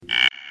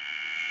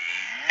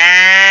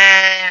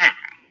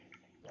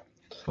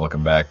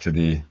welcome back to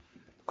the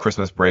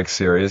Christmas break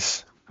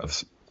series of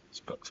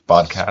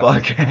Spodcast.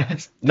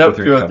 Podcast. Nope,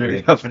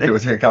 203 Company.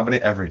 203 Company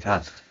every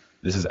time.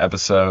 This is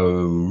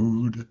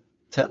episode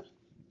 10.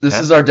 This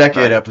 10? is our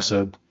decade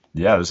episode.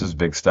 Yeah, this is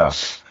big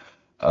stuff.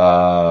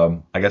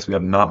 I guess we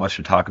have not much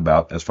to talk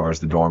about as far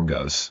as the dorm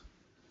goes.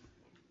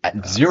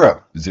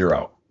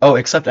 Zero. Oh,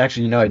 except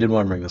actually, I did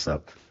want to bring this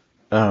up.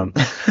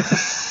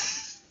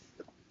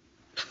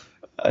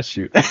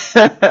 Shoot.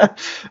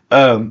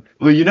 Well,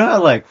 you know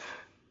how,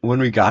 when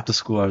we got to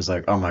school, I was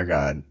like, oh my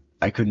God,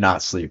 I could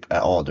not sleep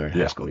at all during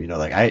high school.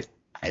 I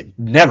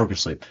never could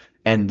sleep.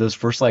 And those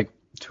first,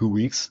 2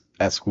 weeks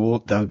at school,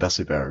 that was the best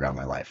sleep I ever got in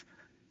my life.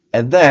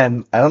 And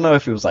then, I don't know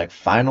if it was,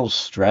 final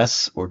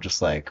stress or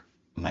just,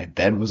 my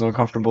bed was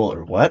uncomfortable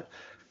or what.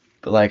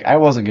 But, I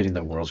wasn't getting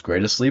the world's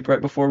greatest sleep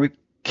right before we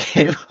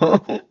came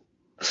home.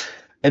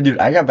 And, dude,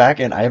 I got back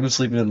and I haven't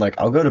sleeping in,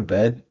 I'll go to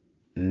bed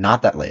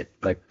not that late.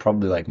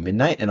 Probably,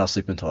 midnight, and I'll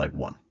sleep until,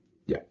 1.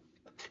 Yeah.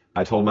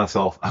 I told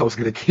myself I was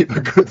going to keep a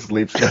good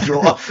sleep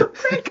schedule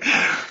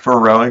for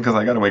rowing because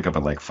I got to wake up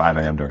at, 5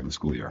 a.m. during the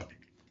school year.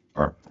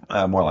 Or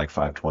more like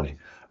 5:20.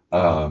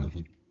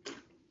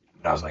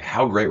 I was like,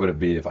 how great would it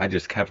be if I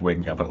just kept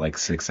waking up at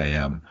 6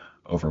 a.m.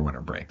 over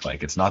winter break?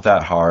 It's not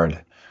that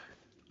hard.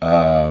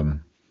 I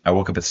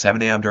woke up at 7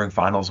 a.m. during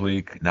finals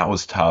week, and that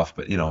was tough,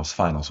 but, it was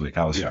finals week.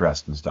 I was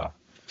stressed and stuff.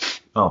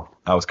 Oh,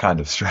 I was kind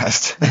of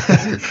stressed.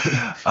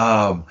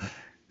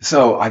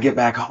 So I get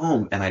back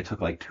home, and I took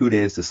 2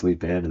 days to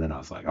sleep in, and then I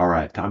was like, all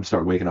right, time to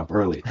start waking up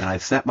early. And I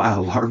set my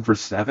alarm for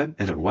 7,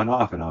 and it went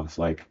off, and I was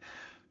like,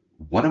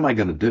 what am I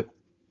going to do?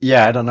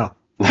 Yeah, I don't know.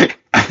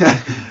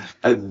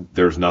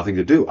 There's nothing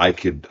to do. I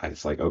could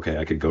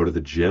go to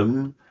the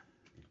gym.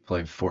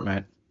 Play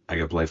Fortnite. I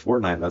could play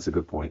Fortnite. That's a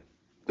good point.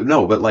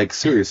 No, but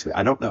seriously,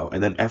 I don't know.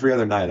 And then every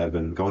other night I've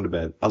been going to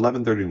bed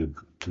 11:30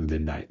 to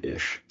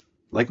midnight-ish.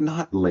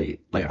 Not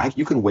late.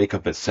 You can wake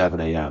up at 7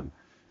 a.m.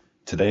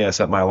 Today I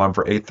set my alarm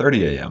for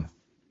 8:30 a.m.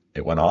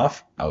 It went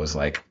off. I was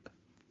like,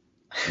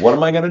 what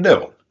am I going to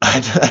do?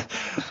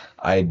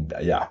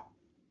 Yeah.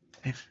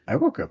 I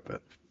woke up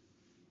at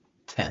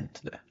 10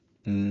 today.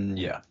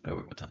 Yeah, I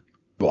woke up at 10.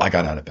 Well, I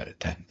got out of bed at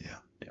 10.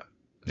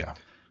 Yeah.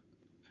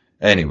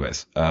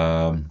 Anyways,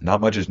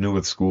 not much is new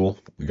with school.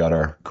 We got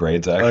our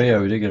grades actually. Oh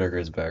yeah, we did get our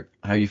grades back.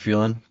 How you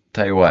feeling?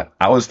 Tell you what,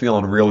 I was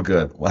feeling real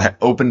good when I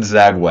opened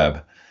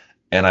ZagWeb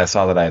and I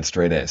saw that I had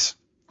straight A's.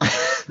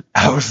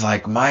 I was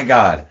like, my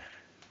God,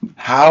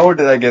 how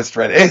did I get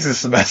straight A's this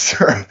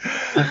semester?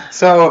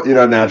 So,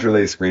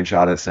 naturally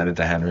screenshot it, send it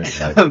to Henry.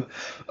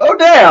 Oh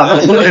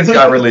damn! It's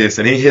got released,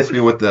 and he hits me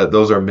with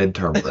those are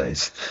midterm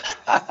grades.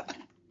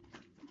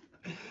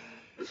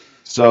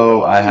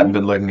 So I hadn't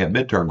been looking at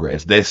midterm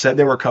grades. They said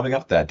they were coming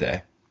up that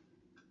day.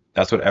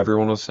 That's what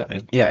everyone was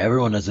saying. Yeah,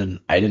 everyone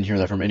doesn't. I didn't hear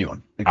that from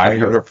anyone. I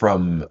heard it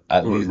from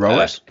at least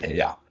rowers.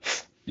 Yeah.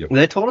 Yep.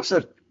 They told us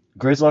that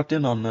grades locked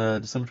in on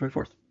December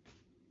 24th.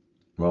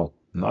 Well,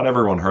 not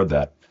everyone heard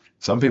that.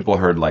 Some people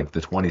heard the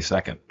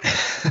 22nd.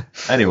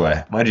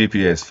 Anyway, my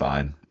GPA is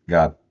fine.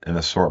 Got an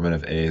assortment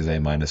of A's, A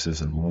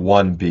minuses, and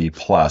 1 B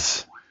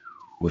plus,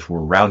 which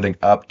we're rounding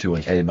up to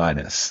an A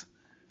minus.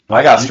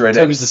 I got straight A's.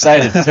 Toby's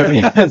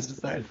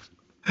decided.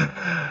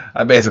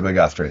 I basically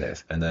got straight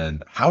A's. And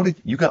then how did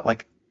you got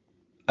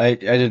I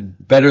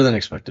did better than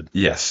expected.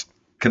 Yes.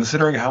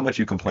 Considering how much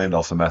you complained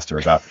all semester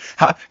about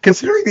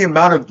considering the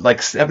amount of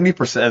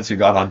 70% you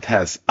got on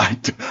tests,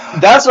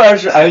 That's what I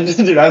was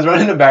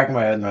running the back of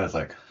my head and I was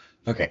like,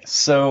 okay,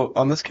 so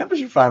on this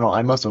chemistry final,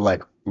 I must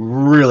have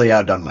really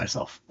outdone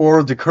myself,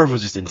 or the curve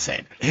was just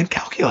insane. In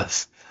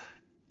calculus.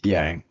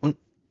 Yeah.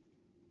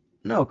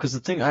 No, because the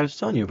thing I was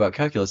telling you about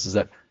calculus is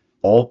that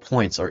all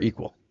points are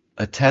equal.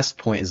 A test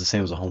point is the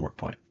same as a homework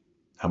point.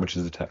 How much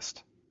is a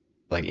test?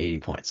 80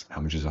 points.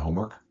 How much is a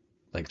homework?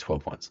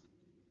 12 points.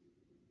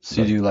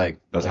 So you do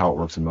That's how it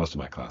works in most of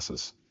my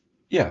classes.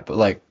 Yeah, but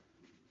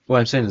what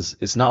I'm saying is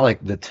it's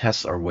not the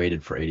tests are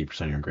weighted for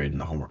 80% of your grade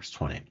and the homework is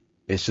 20.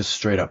 It's just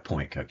straight up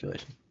point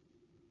calculation.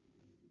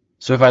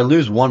 So if I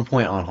lose 1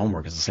 point on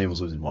homework, it's the same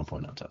as losing 1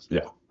 point on test.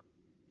 Yeah.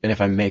 And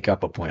if I make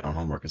up a point on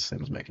homework, it's the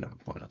same as making up a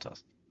point on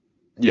test.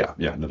 Yeah.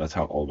 No, that's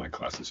how all my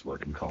classes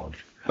work in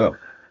college. Oh.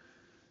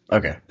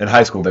 Okay. In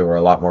high school, they were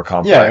a lot more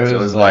complex. Yeah, it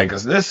was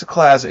this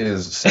class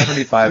is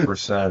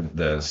 75%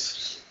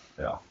 this.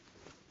 Yeah.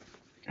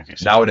 Okay,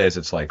 so nowadays,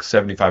 it's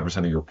 75%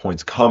 of your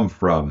points come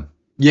from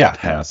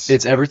tests.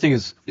 It's everything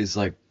is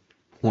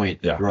point.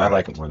 Yeah, derived. I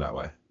like it more that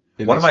way.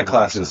 One of my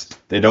classes,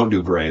 they don't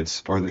do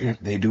grades, or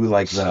they do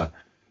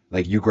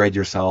you grade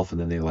yourself,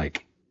 and then they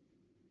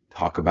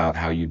talk about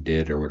how you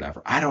did or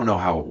whatever. I don't know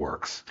how it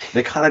works.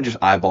 They kind of just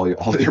eyeball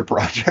all of your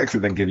projects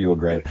and then give you a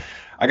grade.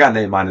 I got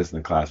an A minus in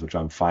the class, which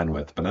I'm fine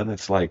with, but then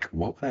it's what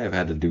would I have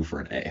had to do for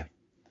an A?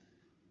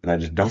 And I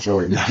just don't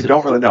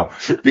really know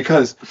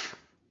because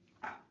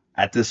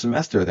at this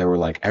semester they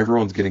were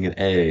everyone's getting an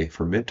A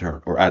for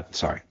midterm, or not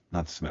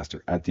the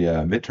semester, at the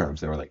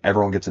midterms they were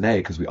everyone gets an A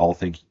because we all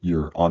think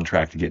you're on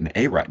track to get an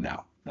A right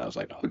now. And I was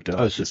like, oh, duh.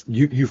 Oh, it's just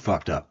you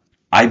fucked up.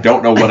 I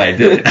don't know what I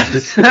did.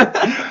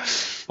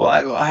 Well,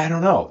 I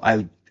don't know.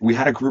 we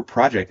had a group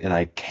project and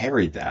I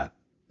carried that.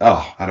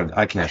 Oh,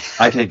 I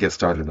can't get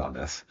started on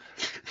this.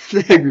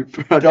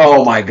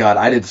 Oh my God,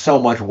 I did so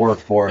much work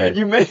for it.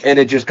 And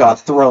it just got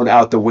thrown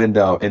out the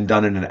window and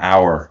done in an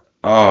hour.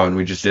 Oh, and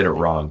we just did it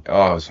wrong.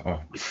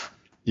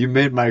 You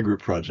made my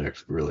group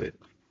project really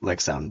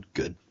like sound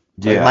good.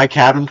 Yeah. Like my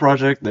cabin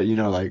project that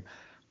like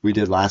we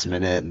did last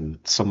minute, and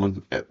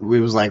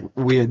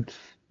we had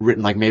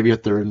written like maybe a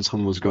third, and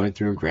someone was going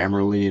through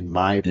Grammarly and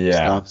my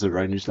stuff to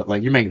write new stuff.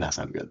 Like you're making that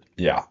sound good.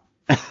 Yeah.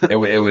 it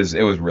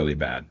was really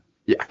bad.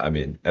 Yeah. I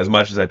mean, as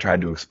much as I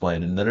tried to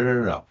explain, and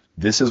no.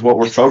 This is what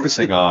we're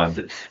focusing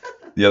on.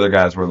 The other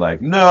guys were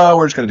like, no,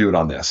 we're just gonna do it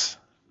on this.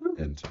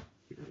 And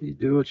you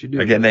do what you do.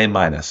 I get an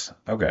A-.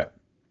 Okay.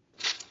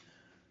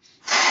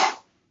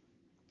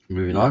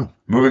 Moving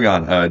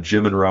on.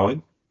 Gym and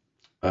rowing.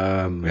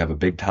 We We have a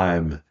big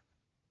time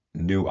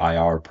new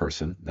IR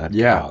person. That's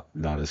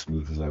not as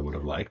smooth as I would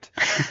have liked.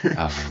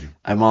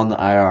 I'm on the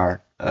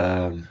IR.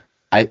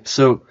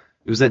 So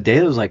it was that day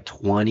that was like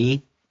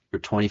 20 or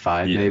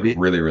 25 maybe.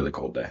 Really, really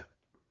cold day.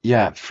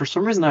 Yeah, for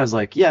some reason I was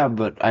like, yeah,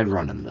 but I'd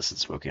run in this in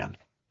Spokane.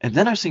 And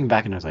then I was thinking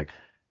back and I was like,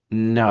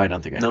 no, I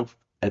don't think I Nope.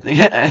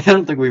 I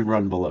don't think we've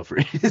run below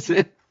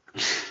freezing.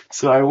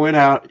 So I went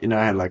out,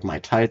 I had like my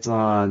tights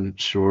on,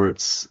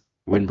 shorts,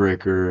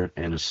 windbreaker,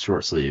 and a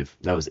short sleeve.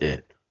 That was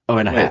it. Oh,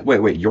 and a hat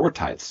Wait, your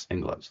tights.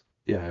 and gloves.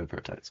 Yeah, I have a pair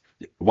of tights.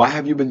 Why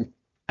have you been?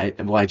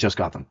 I just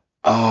got them.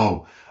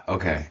 Oh,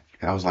 okay.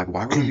 I was like,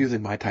 why were you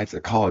using my tights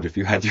at college if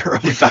you had your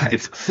own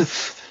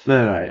tights?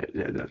 No,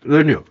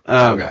 they're new.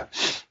 Okay.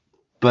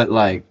 But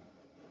like,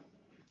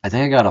 I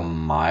think I got a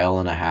mile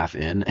and a half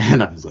in,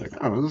 and I was like,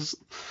 oh, this is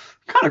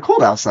kind of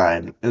cold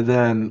outside. And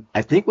then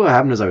I think what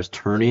happened is I was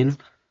turning,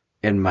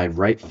 and my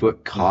right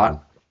foot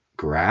caught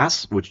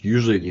grass, which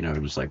usually,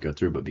 just like go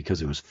through, but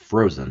because it was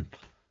frozen,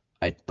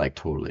 I like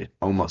totally,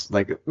 almost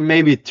like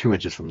maybe 2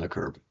 inches from the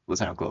curb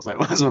was how close I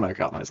was when I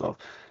caught myself.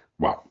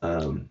 Wow.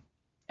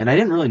 And I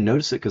didn't really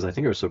notice it because I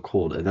think it was so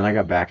cold. And then I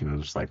got back and it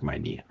was like my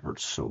knee hurt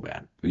so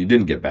bad. You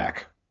didn't get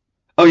back.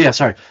 Oh yeah,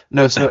 sorry.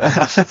 No, so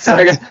I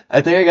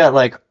think I got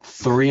like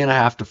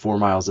 3.5 to 4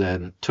 miles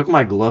in. Took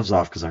my gloves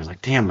off because I was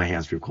like, damn, my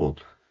hands feel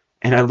cold.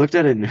 And I looked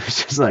at it and it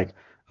was just like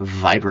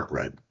vibrant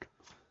red.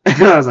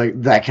 And I was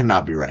like, that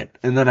cannot be right.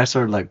 And then I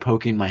started like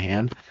poking my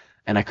hand,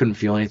 and I couldn't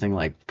feel anything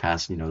like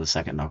past the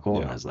second knuckle.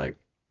 Yeah. And I was like,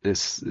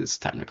 this is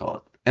time to call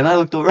it. And I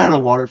looked over at a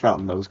water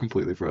fountain that was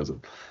completely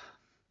frozen.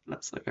 And I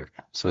was like, okay.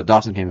 So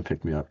Dawson came and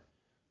picked me up.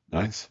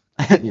 Nice.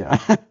 Yeah.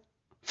 That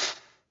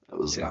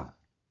was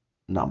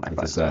not my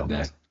It's a sad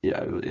day.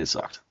 Yeah, it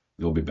sucked.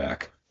 You'll be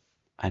back.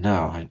 I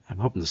know. I'm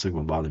hoping this thing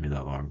won't bother me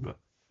that long, but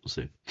we'll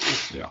see.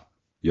 Yeah.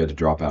 You had to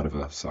drop out of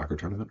a soccer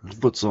tournament? Right?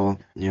 Futsal,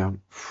 yeah.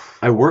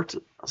 I worked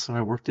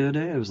the other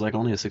day. It was like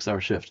only a 6-hour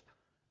shift.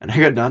 And I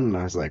got done and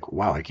I was like,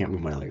 wow, I can't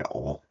move my leg at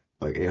all.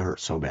 Like, it hurt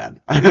so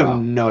bad. I have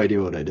no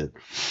idea what I did.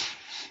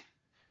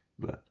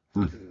 But,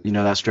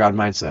 that Stroud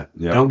mindset.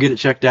 Yep. Don't get it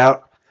checked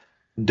out.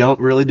 Don't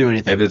really do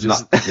anything. If it's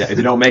not, if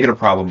you don't make it a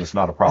problem, it's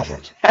not a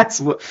problem.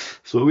 That's what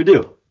we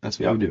do. That's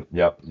what we do.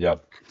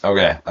 Yep.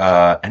 Okay.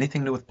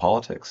 Anything new with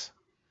politics?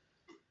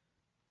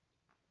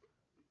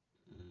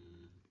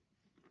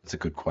 That's a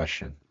good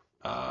question.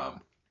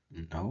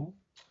 No.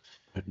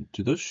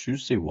 Do those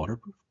shoes say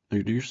waterproof? Do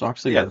your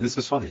socks say Yeah, this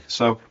is funny.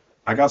 So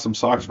I got some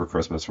socks for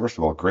Christmas. First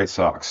of all, great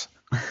socks.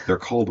 They're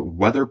called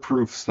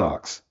weatherproof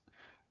socks.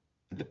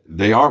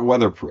 They aren't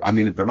weatherproof. I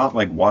mean, they're not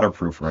like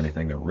waterproof or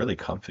anything. They're really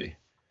comfy.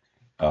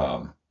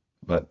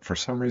 But for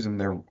some reason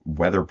they're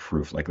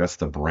weatherproof. Like that's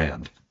the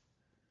brand.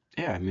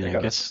 Yeah, I mean, I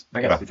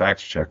gotta fact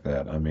check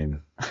that. I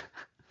mean, I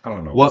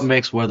don't know. What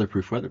makes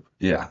weatherproof?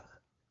 Yeah.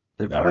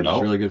 They're I don't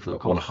know. really good for the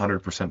cold.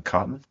 100%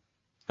 cotton.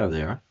 Oh,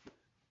 they are?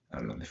 I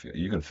don't know.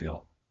 You can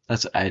feel.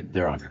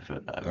 They're on your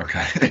foot.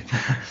 Okay.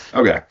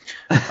 Okay.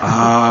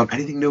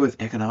 Anything new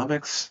with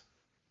economics?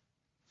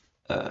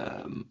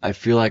 I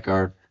feel like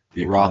our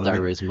The Roth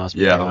economy? IRAs must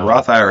be. Yeah, the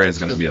Roth IRA is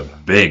going to be a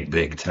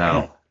big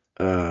tell.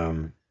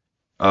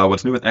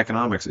 What's new with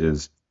economics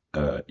is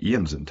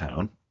Ian's in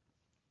town.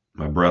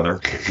 My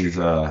brother. He's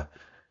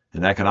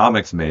an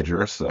economics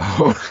major, so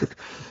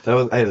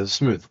That was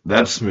smooth.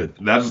 that's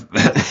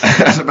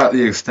that's about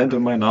the extent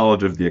of my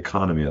knowledge of the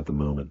economy at the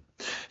moment.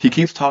 He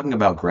keeps talking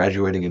about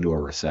graduating into a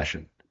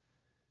recession.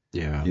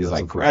 Yeah. He's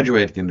like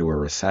graduating into a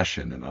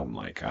recession, and I'm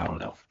like, I don't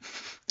know.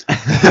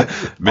 Are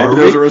Maybe we?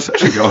 there's a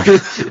recession going.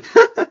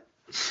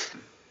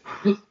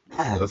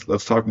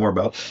 Let's talk more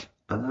about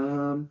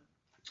that.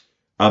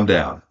 I'm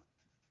down.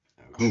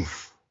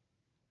 Oof.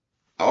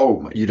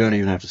 Oh my! You don't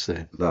even have to say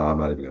it. No, I'm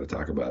not even going to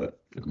talk about it.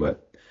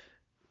 But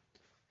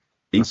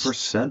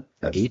 8%.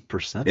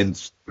 8%?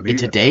 In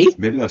today?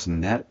 Maybe that's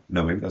net.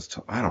 No, maybe that's.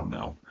 I don't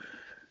know.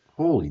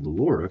 Holy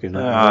Lord. Okay.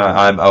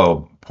 I'm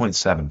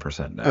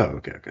 0.7% now. Oh,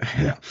 okay.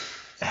 Yeah.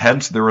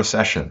 Hence the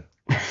recession.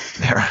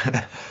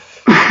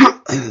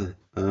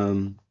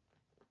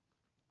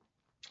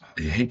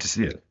 You hate to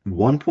see it.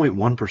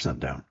 1.1%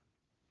 down.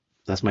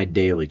 That's my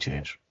daily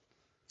change.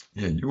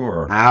 Yeah, you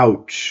are.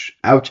 Ouch.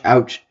 Ouch,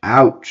 ouch,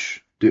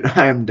 ouch. Dude,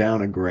 I am down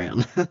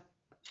 $1,000.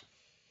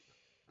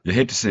 You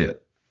hate to see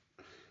it.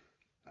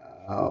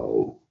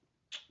 Wow.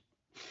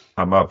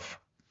 I'm up.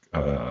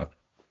 I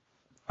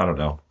don't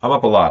know. I'm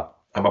up a lot.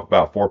 I'm up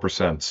about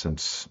 4%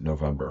 since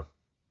November.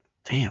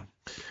 Damn.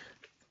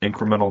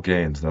 Incremental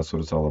gains. That's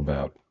what it's all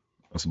about.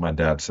 That's what my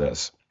dad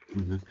says.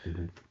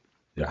 Mm-hmm.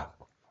 Yeah.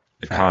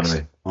 Facts.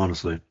 Economy.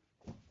 Honestly.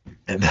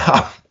 And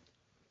now,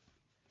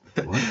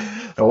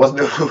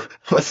 What?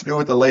 what's new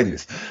with the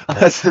ladies?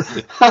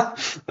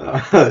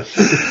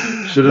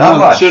 Should Not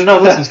much. have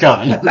known this was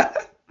coming.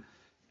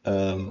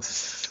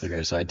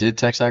 Okay, so I did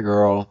text that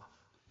girl.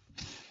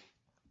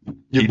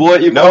 Your boy,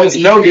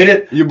 get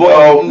it? Your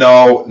boy.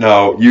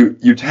 No.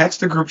 You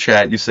text the group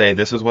chat. You say,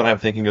 "This is what I'm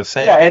thinking of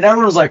saying." Yeah, and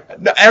everyone was like,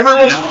 No,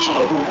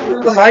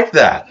 everyone liked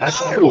that. I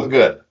thought it was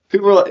good.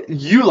 people were like,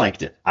 you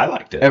liked it. I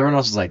liked it. Everyone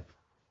else was like,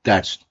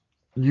 that's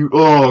you.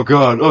 Oh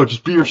God. Oh,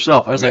 just be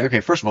yourself. I was like, okay,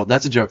 first of all,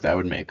 that's a joke that I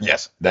would make.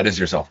 Yes, that is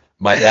yourself.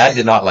 My dad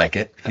did not like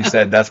it. He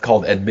said that's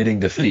called admitting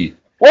defeat.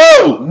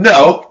 Whoa!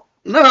 No,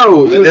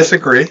 No. I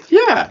disagree.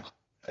 Yeah.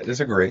 I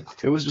disagree.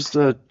 It was just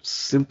a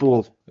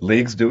simple.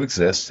 Leagues do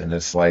exist, and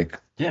it's like,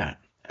 Yeah.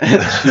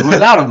 It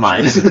was out of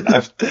mind.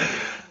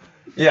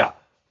 yeah.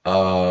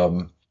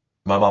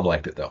 My mom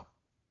liked it though.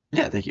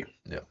 Yeah. Thank you.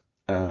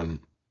 Yeah.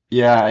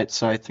 Yeah.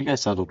 So I think I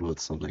settled with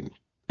something.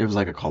 It was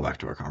like a callback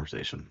to our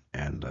conversation,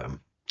 and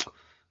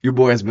your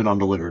boy has been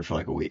undelivered for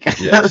like a week.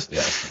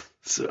 Yes.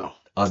 So.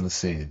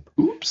 Unseen.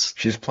 Oops.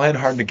 She's playing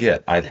hard to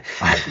get.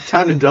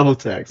 Time to double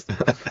text.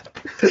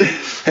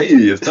 Hey,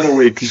 it's been a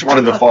week. Just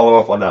wanted to follow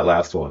up on that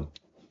last one.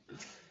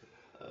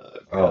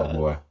 Oh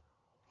boy.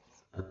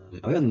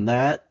 Other than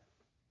that,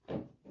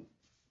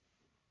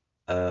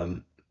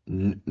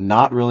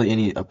 not really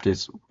any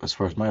updates as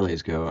far as my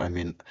lays go. I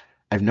mean,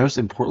 I've noticed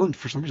in Portland,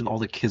 for some reason, all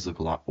the kids look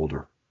a lot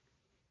older.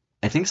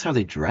 I think it's how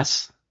they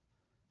dress,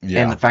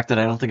 Yeah. and the fact that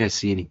I don't think I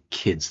see any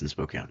kids in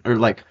Spokane, or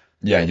like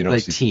Yeah, you don't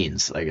see.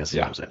 teens, I guess is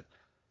what Yeah. I'm saying.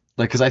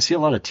 Like, because I see a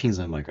lot of teens,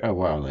 and I'm like, oh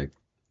wow, like,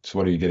 So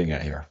what are you getting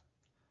at here?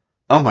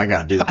 oh my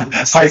God, dude.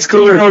 High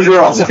schoolers,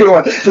 girls.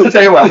 I'll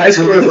tell you what, high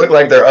schoolers look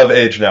like they're of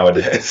age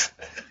nowadays.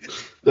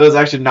 That was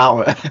actually not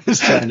what I was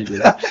trying to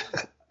get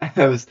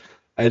at.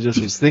 I just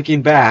was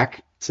thinking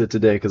back to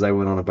today because I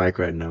went on a bike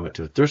ride and I went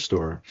to a thrift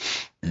store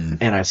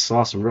and I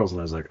saw some girls and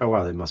I was like, oh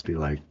wow, they must be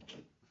like.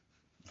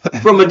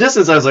 From a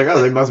distance, I was like,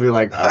 oh, they must be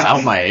like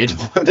about my age.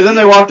 And then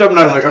they walked up and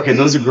I was like, okay,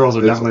 those girls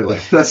are definitely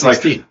like That's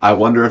 16. like, I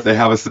wonder if they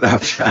have a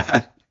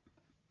Snapchat.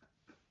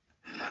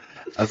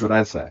 That's what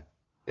I say.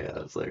 Yeah,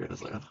 it's like.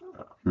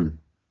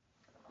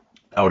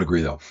 I would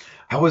agree though.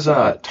 I was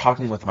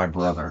talking with my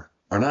brother,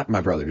 or not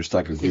my brother, just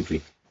like a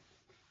goofy,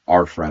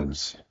 our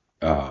friends.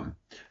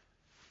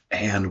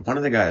 And one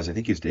of the guys, I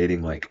think he's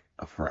dating like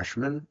a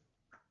freshman,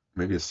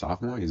 maybe a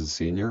sophomore. He's a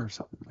senior or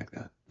something like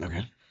that.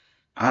 Okay.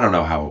 I don't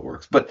know how it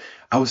works, but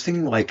I was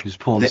thinking like He's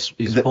pulling a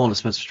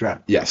Spencer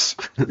Strap. yes,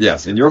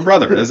 and your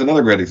brother is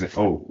another great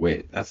example. Oh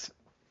wait,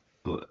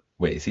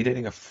 is he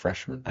dating a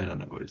freshman? I don't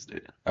know what he's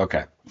dating.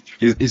 Okay,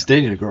 He's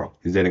dating a girl.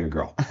 he's dating a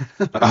girl,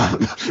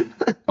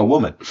 a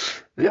woman.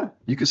 Yeah,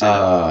 you could say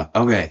that.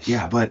 Okay,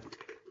 yeah, but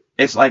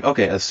it's like,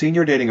 okay, a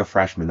senior dating a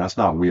freshman, that's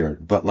not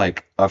weird, but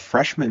like a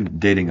freshman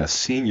dating a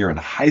senior in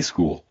high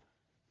school,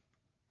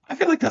 I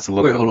feel like that's a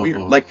little bit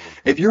weird. Like,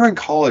 if you're in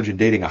college and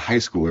dating a high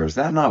schooler, is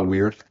that not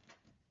weird?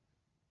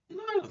 No,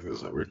 I don't think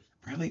it's that weird.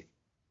 Really?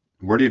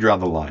 Where do you draw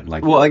the line?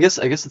 Like, Well, I guess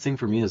the thing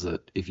for me is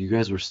that if you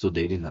guys were still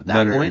dating at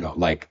that point, no,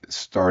 like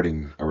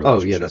starting a oh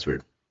relationship. yeah, that's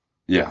weird.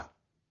 Yeah.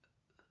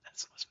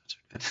 That's what Spencer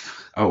did.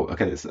 Oh,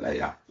 okay. So,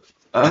 yeah.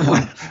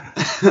 I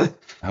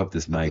I hope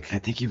this mic.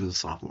 think he was a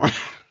sophomore.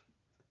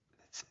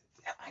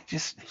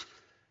 Just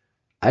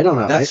I don't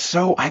know. that's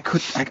so I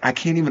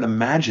can't even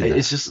imagine it.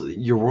 It's just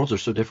your worlds are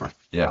so different.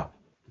 Yeah.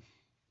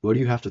 What do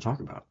you have to talk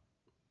about?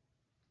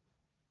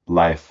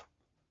 Life.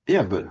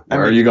 Yeah, but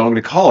Where are you going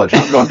to college?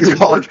 I'm going to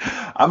college.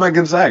 I'm at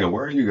Gonzaga.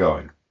 Where are you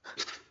going?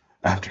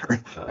 After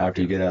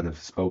you get out of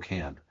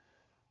Spokane.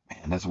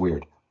 Man, that's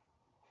weird.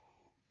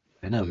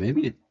 I know.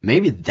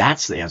 Maybe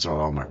that's the answer to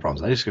all my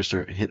problems. I just gotta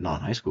start hitting on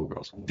high school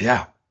girls.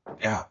 Yeah.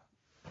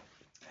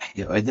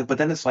 But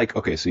then it's like,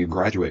 okay, so you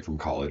graduate from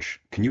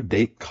college. Can you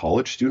date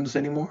college students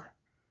anymore?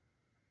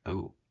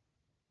 Oh.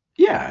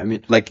 Yeah, I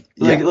mean, Like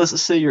let's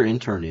just say you're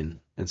interning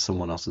and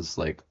someone else is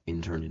like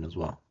interning as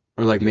well,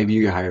 or like maybe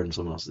you get hired and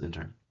someone else is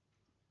intern.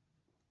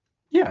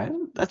 Yeah,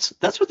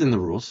 that's within the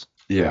rules.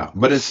 Yeah,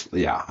 but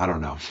I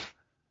don't know.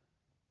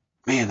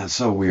 Man, that's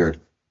so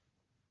weird.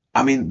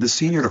 I mean, the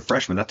senior to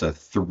freshman, that's a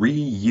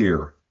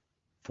 3-year,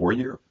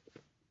 4-year,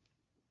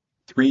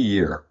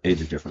 3-year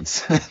age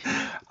difference.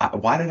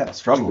 Why did I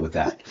struggle with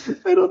that?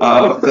 I don't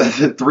know.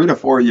 3 to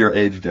 4 year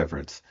age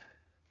difference.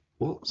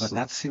 Well, But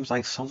that seems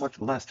like so much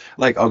less.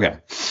 Like, okay,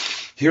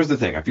 here's the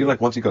thing. I feel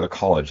like once you go to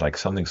college, like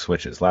something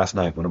switches. Last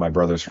night, one of my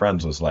brother's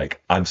friends was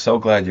like, I'm so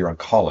glad you're in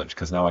college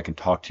because now I can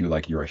talk to you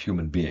like you're a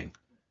human being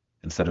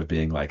instead of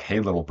being like, hey,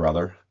 little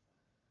brother.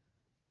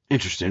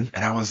 interesting.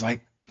 And I was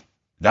like,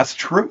 that's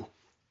true.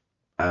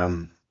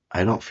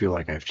 I don't feel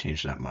like I've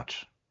changed that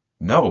much.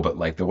 No, but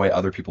like the way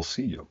other people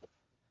see you.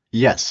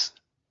 Yes.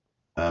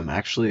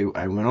 Actually,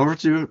 I went over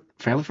to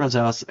a family friend's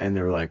house and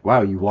they were like,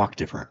 "Wow, you walk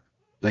different."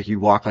 like you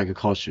walk like a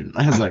college student.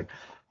 I was like,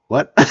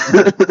 what?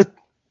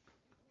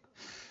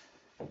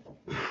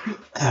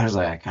 I was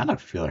like, I kind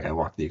of feel like I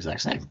walk the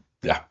exact same.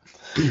 Yeah.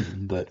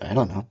 But I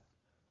don't know.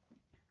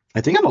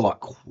 I think I'm a lot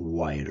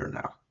quieter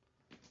now.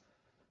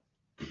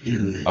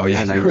 Oh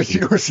yeah, And I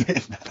you were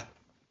saying that.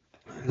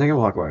 I think I'm a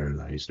lot quieter than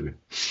I used to be.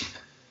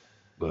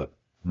 But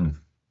Hmm.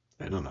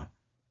 I don't know.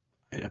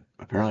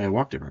 Apparently I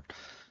walk different.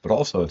 But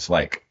also, it's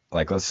like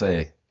let's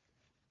say,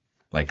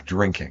 like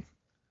drinking.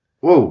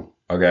 Whoa.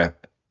 Okay,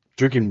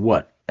 Drinking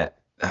what?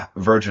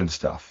 virgin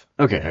stuff.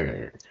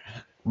 Okay.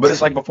 But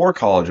it's like before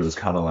college, it was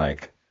kind of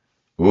like,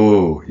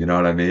 ooh, you know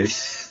what I mean?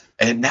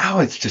 And now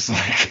it's just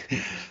like,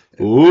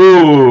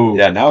 Ooh.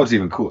 yeah, now it's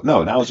even cool.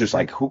 No, now it's just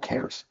like, who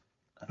cares?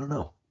 I don't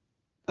know.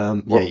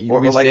 Yeah,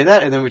 or we like- say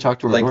that, and then we talk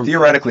to our Like dorm-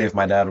 theoretically, if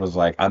my dad was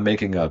like, I'm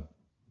making a,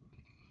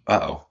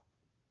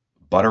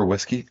 butter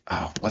whiskey.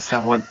 Oh, what's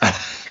that one?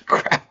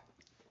 Crap.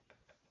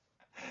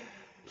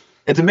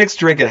 It's a mixed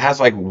drink. It has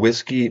like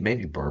whiskey,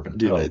 maybe bourbon.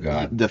 Dude, Oh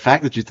god. the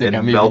fact that you think And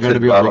I'm even going to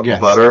be able to guess.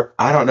 butter.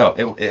 I don't know.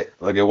 It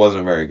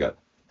wasn't very good.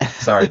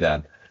 Sorry,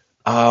 Dad.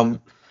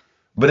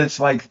 But it's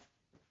like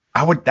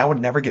that would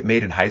never get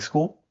made in high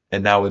school,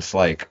 and now it's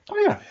like, oh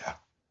yeah.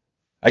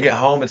 I get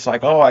home, it's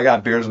like, oh, I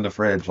got beers in the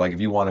fridge. Like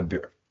if you want a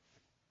beer,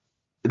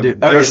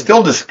 Dude, they're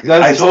still just.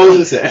 I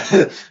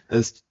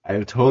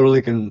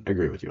totally can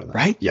agree with you on that.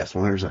 Right? Yes,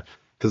 100%.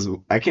 Because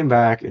I came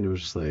back and it was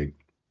just like,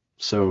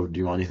 so do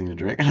you want anything to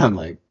drink? And I'm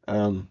like,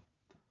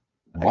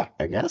 What?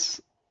 I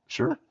guess,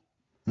 sure.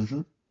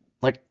 Mm-hmm.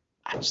 Like,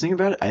 I was thinking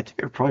about it. I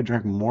think I probably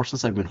drank more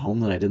since I've been home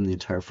than I did in the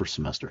entire first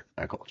semester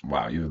at college.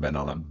 Wow, you've been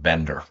on a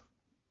bender.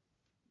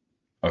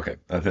 Okay,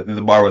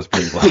 the bar was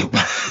pretty low.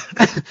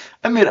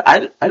 I mean,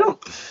 I don't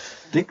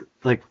think,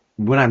 like,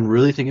 when I'm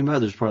really thinking about it,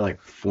 there's probably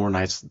like 4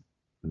 nights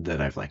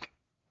that I've like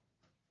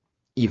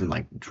even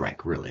like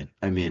drank, really.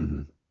 I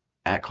mean,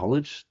 at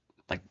college,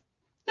 like,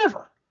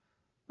 never.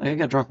 Like, I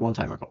got drunk one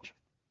time at college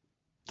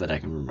that I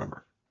can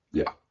remember.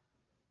 Yeah.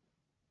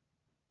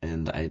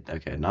 And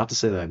okay, not to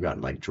say that I've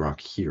gotten like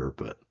drunk here,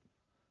 but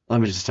let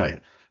me just tell you,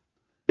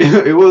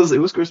 it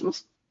was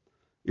Christmas.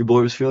 Your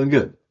boy was feeling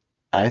good.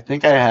 I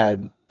think I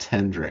had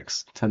 10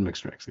 mixed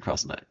drinks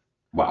across the night.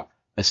 Wow.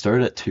 I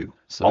started at 2.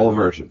 So All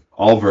virgin.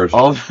 All virgin.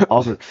 all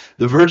the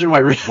Virgin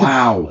White Russian.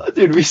 Wow.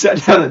 Dude, we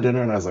sat down at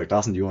dinner and I was like,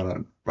 Dawson, do you want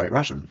a White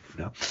Russian?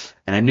 You know?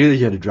 And I knew that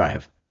he had to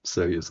drive,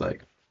 so he's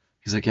like,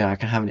 yeah, I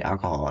can't have any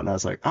alcohol. And I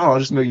was like, oh, I'll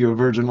just make you a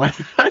Virgin White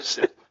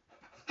Russian.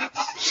 And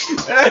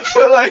I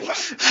put like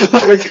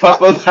a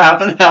cup of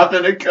half and half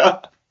in a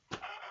cup.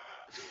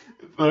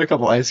 Put a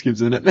couple ice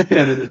cubes in it and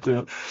handed it to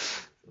him.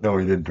 No,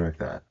 he didn't drink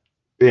that.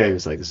 Yeah, he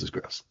was like, this is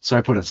gross. So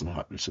I put in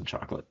some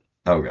chocolate.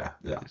 Okay.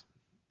 Yeah.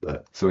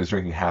 But So he's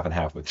drinking half and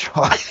half with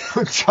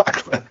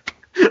chocolate.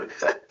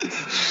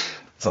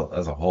 So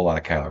that's a whole lot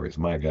of calories.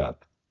 My God.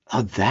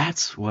 oh,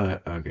 that's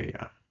what. Okay,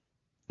 yeah.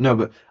 No,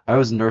 but I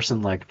was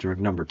nursing like drink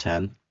number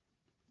 10.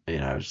 You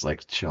know, I was just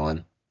like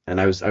chilling, and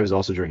I was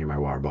also drinking my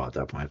water bottle at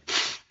that point.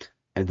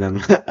 And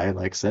then I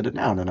like set it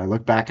down, and I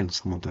looked back, and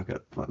someone took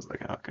it. I was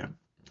like, okay.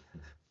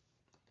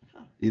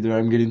 Either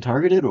I'm getting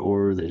targeted,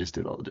 or they just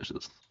did all the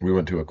dishes. We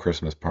went to a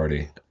Christmas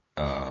party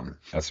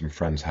at some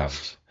friend's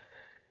house,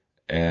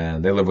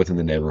 and they live within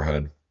the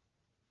neighborhood.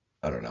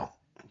 I don't know.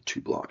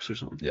 2 blocks or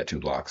something. Yeah, 2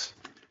 blocks.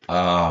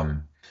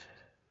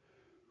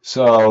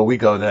 So we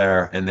go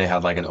there, and they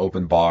had like an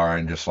open bar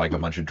and just like a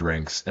bunch of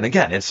drinks. And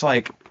again, it's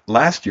like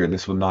last year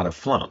this would not have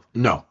flown.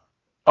 No.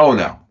 Oh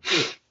no.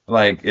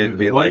 Like it'd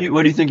be What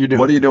like, do you think you're doing?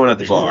 what are you doing at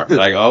the bar?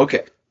 Like,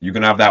 okay, you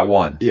can have that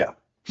one. Yeah.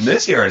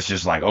 This year it's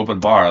just like open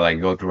bar. Like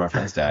go to my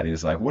friend's dad.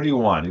 He's like, "What do you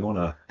want? You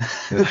want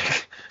to?"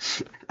 Like,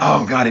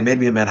 oh God, he made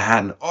me a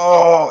Manhattan.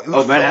 Oh, it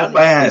was so Manhattan.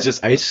 bad. It's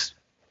just ice,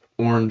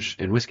 orange,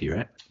 and whiskey,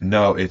 right?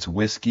 No, it's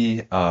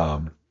whiskey,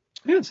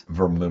 Yes.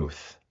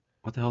 vermouth.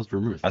 What the hell is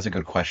vermouth? That's a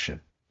good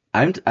question.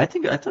 I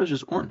thought it was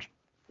just orange.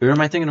 Or am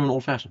I thinking of an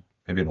old fashioned?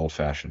 Maybe an old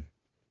fashioned.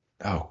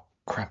 Oh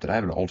crap! Did I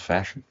have an old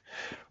fashioned?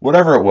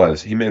 Whatever it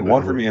was, he made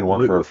one for me and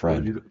one for a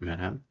friend.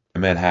 Manhattan. A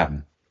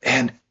Manhattan,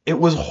 and it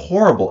was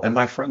horrible. And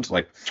my friend's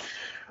like,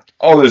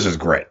 "Oh, this is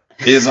great."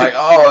 He's like,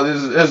 "Oh,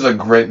 this is a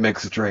great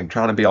mixed drink."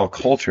 Trying to be all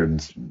cultured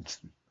and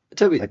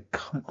Tell me, like,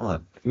 come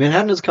on.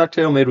 Manhattan is a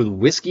cocktail made with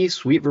whiskey,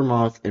 sweet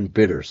vermouth, and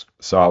bitters.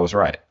 So I was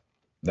right.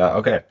 Now,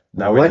 okay,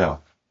 now we What? know.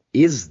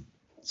 Is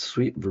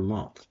sweet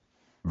vermouth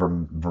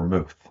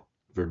Vermouth.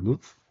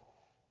 vermouth?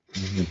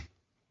 Mhm.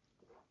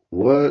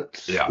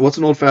 What? Yeah. What's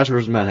an old fashioned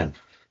versus Manhattan?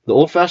 The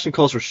old fashioned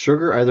calls for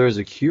sugar either as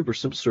a cube or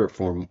simple syrup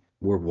form,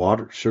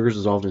 where sugar is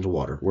dissolved into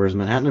water, whereas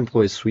Manhattan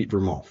employs sweet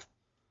vermouth,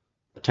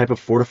 a type of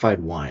fortified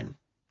wine.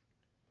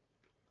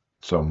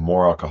 So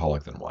more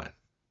alcoholic than wine.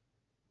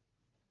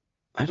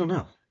 I don't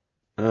know.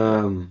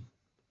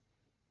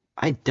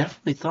 I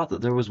definitely thought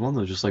that there was one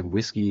that was just like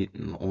whiskey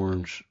and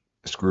orange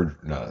and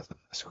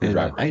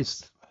Screwdriver.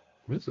 ice.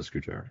 What is a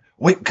screwdriver?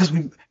 Wait, because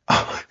we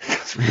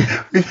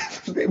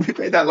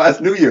made that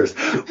last New Year's.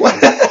 What?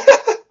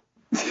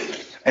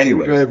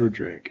 Screwdriver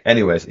drink.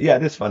 Anyways, yeah,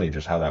 it's funny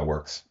just how that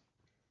works.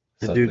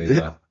 Dude,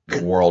 Suddenly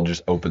the world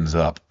just opens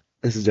up.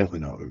 This is definitely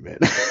not what we made.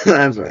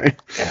 I'm sorry.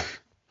 Yeah.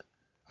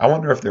 I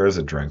wonder if there is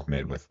a drink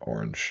made with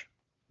orange.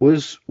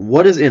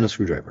 What is in a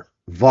screwdriver?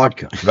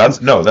 Vodka.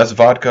 That's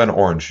vodka and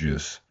orange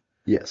juice.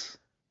 Yes.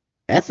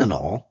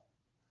 Ethanol.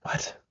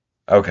 What?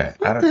 Okay,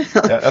 I don't.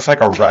 That's like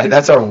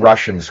that's a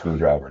Russian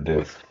screwdriver,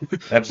 dude.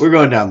 We're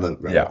going down the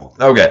rabbit hole.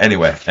 Okay.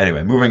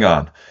 Anyway, moving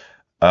on.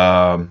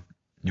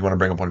 You want to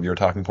bring up one of your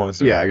talking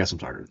points? Or? Yeah, I got some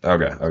talking.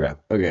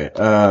 Okay.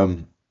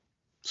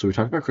 So we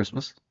talked about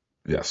Christmas.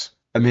 Yes.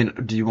 I mean,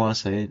 do you want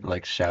to say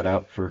like shout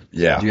out for?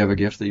 Yeah. Do you have a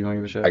gift that you want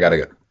to give a shout? I got a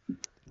good.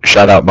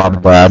 Shout out, Mom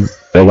and Brad.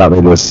 They got me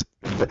this.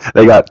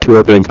 They got Two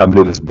Opening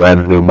Company this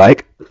brand new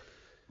mic.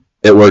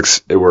 It works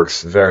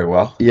very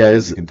well. Yeah,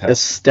 it's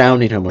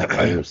astounding how much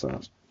better it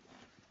sounds.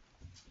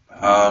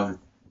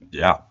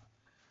 Yeah,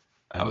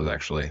 that was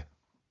actually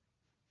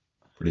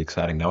pretty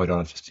exciting. Now we don't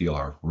have to steal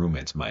our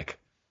roommate's mic.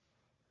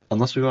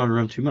 Unless we want to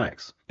run 2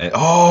 mics. Do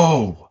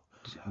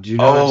you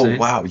know what I'm saying?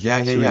 Wow,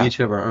 yeah. We each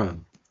have our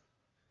own.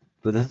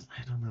 But then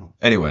I don't know.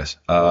 Anyways,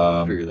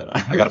 figure that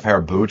out. I got a pair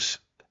of boots,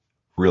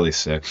 really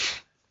sick.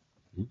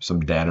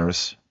 Some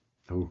Danners,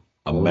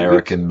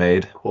 American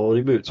made.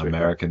 Quality boots.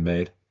 American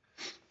made.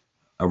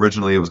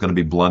 Originally, it was going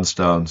to be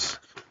Blundstones.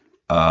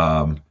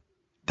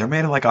 They're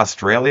made in like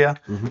Australia,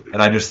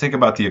 and I just think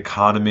about the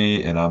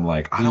economy, and I'm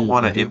like, I don't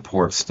want to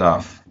import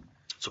stuff.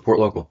 Support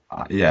local.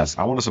 Yes,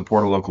 I want to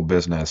support a local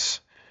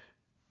business,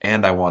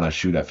 and I want a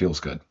shoe that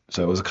feels good.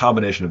 So it was a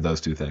combination of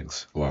those two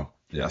things. Wow.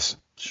 Yes.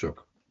 Sure.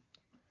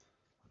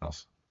 What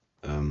else?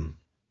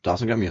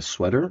 Dawson got me a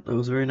sweater that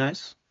was very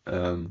nice.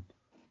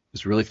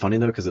 It's really funny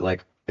though, because it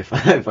like if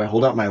I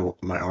hold out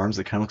my arms,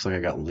 it kind of looks like I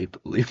got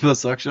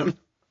liposuction.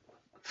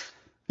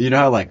 You know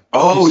how like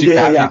you see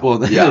fat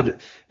people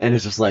and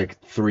it's just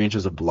like 3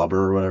 inches of blubber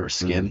or whatever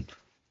skin.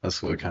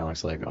 That's what it kind of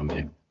looks like on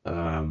me,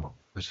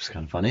 which is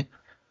kind of funny.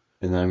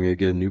 And then I'm gonna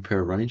get a new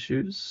pair of running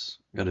shoes.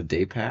 Got a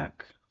day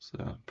pack,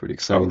 so pretty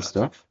exciting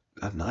stuff.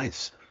 That's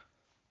nice.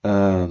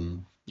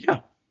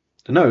 Yeah.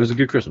 No, it was a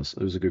good Christmas.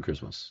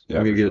 Yeah,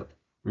 I'm gonna get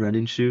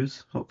running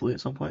shoes hopefully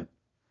at some point,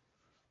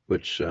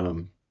 which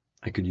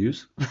I could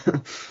use.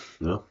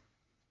 No.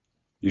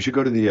 You should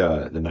go to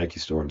the Nike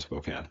store in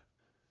Spokane.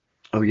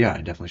 Oh yeah, I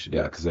definitely should.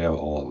 Yeah, because they have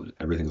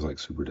everything's like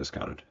super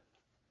discounted.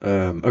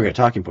 Okay,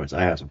 talking points.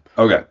 I have some.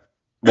 Okay.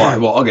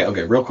 Well,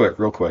 okay. Real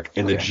quick.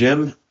 In the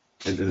gym,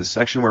 in the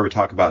section where we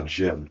talk about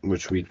gym,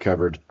 which we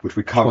covered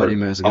 20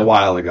 minutes ago. A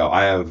while ago,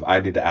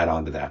 I need to add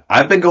on to that.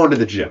 I've been going to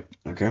the gym.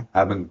 Okay.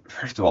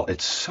 First of all,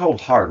 it's so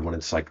hard when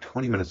it's like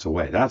 20 minutes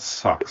away. That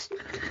sucks.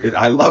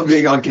 I love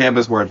being on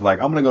campus where it's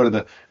like I'm gonna go to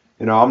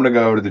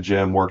the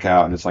gym, work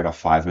out, and it's like a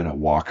 5-minute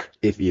walk.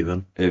 If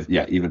even.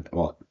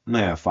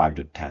 5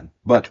 to 10.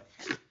 But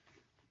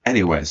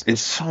anyways,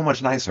 it's so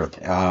much nicer.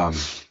 Now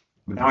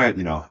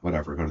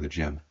whatever, go to the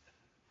gym.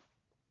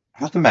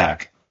 At the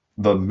Mac,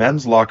 the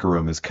men's locker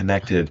room is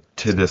connected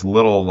to this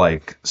little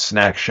like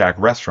snack shack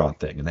restaurant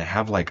thing, and they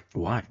have like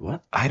why?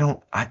 What?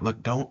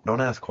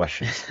 Don't ask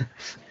questions.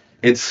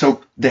 It's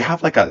so they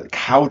have like a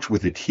couch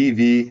with a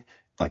TV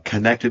like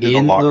connected to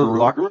the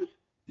locker room.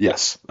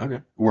 Yes.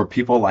 Okay. Where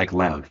people like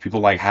lounge,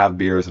 people like have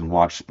beers and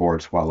watch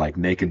sports while like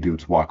naked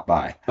dudes walk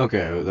by.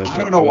 Okay. I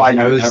don't know why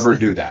you would ever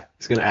do that. I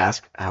was gonna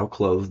ask how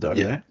clothed are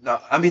they? No,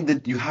 I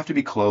mean you have to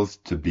be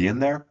clothed to be in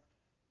there.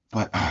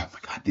 But oh my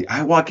god,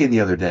 I walk in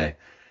the other day,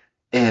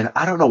 and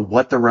I don't know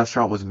what the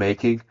restaurant was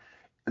making.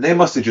 They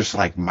must have just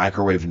like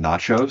microwaved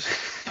nachos,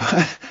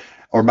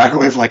 or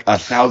microwaved like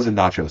 1,000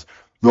 nachos.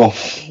 The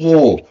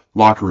whole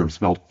locker room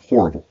smelled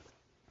horrible,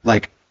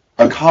 like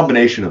a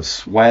combination of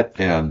sweat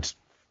and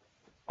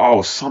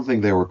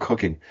something they were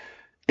cooking.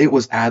 It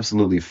was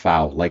absolutely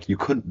foul. Like you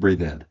couldn't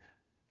breathe in.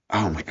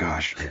 Oh my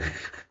gosh.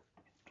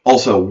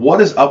 Also, what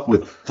is up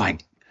with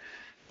like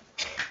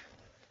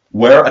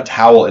wear a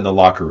towel in the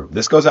locker room?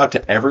 This goes out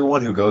to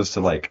everyone who goes to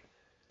like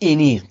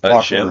any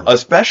a gym,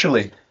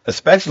 especially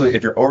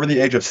if you're over the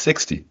age of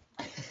 60.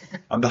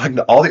 I'm talking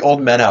to all the old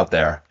men out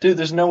there. Dude,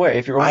 there's no way.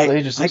 If you're over the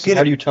age of 60,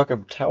 how do you tuck a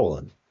towel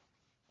in?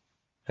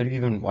 How do you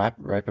even wrap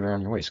it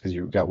around your waist? Because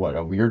you've got what,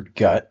 a weird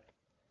gut.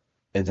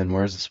 And then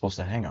where is it supposed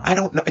to hang on? I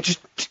don't know.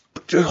 Just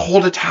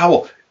hold a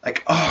towel.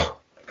 Like, oh,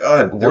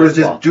 God. There was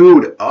this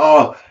dude.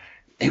 Oh,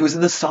 he was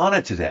in the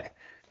sauna today.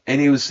 And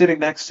he was sitting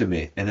next to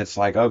me. And it's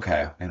like,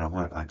 okay. And I'm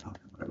like,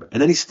 whatever.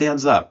 And then he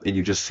stands up. And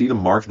you just see the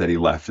mark that he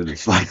left. And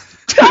it's like,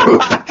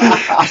 dude.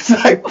 It's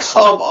like,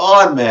 come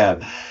on,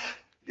 man.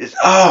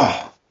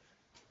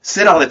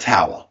 Sit on a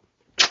towel.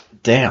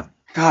 Damn.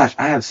 Gosh,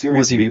 I have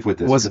serious beef with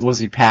this. Was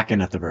he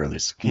packing at the very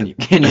least? Can you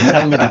tell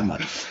me that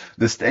much?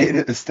 The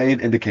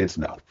stain indicates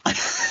no.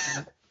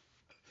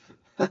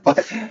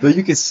 but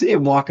you can see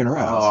him walking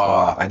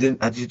around.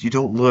 You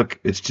don't look.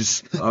 It's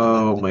just.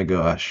 Oh my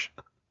gosh.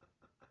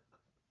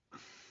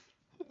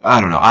 I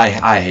don't know.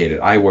 I hate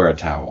it. I wear a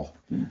towel.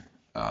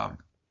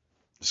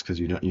 Just because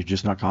you're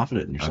just not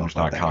confident in yourself. I'm just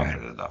not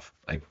confident enough.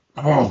 Like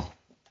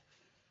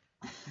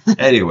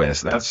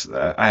Anyways,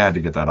 I had to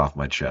get that off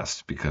my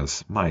chest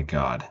because my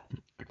God.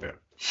 Okay.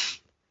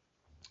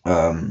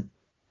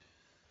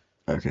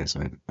 Okay,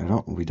 so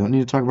we don't need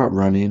to talk about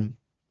running.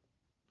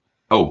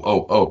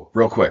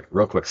 Real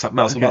quick. Something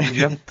else about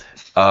the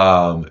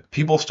gym.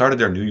 People started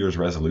their New Year's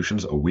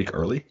resolutions a week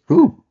early.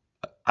 Who?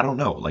 I don't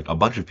know, like a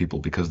bunch of people,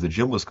 because the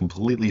gym was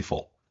completely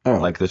full. Oh.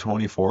 Like the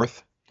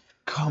 24th,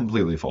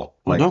 completely full.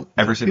 Well, Like don't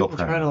every single people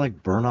time. try to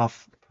like burn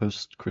off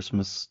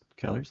post-Christmas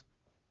calories?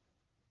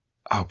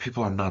 Oh,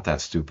 people are not that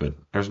stupid.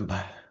 There's,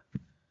 I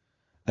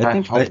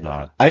think hope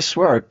not. I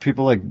swear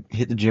people like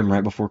hit the gym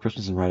right before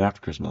Christmas and right after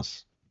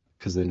Christmas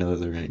because they know that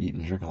they're gonna eat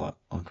and drink a lot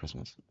on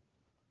Christmas.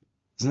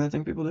 Isn't that a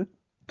thing people do?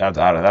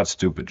 That's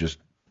stupid. Just,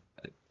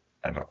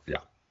 I don't. Yeah.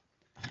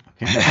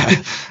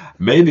 Okay.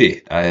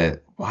 Maybe.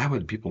 Why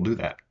would people do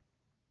that?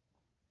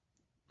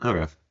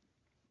 Okay.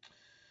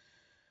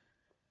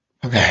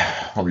 Okay.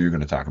 What were you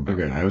going to talk about?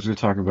 Okay, I was gonna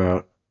talk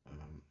about.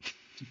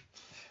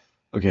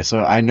 Okay,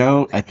 so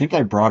I think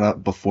I brought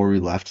up before we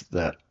left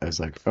that I was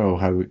like,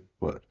 oh,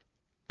 what?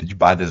 Did you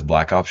buy this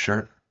Black Ops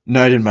shirt?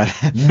 No, I didn't buy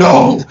that.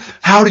 No!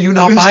 How do you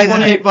not buy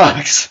that?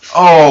 $28.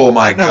 Oh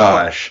my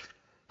gosh.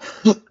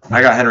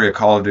 I got Henry a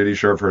Call of Duty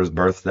shirt for his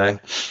birthday.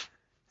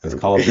 His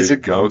Call of Duty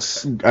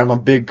Ghosts. I'm a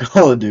big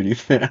Call of Duty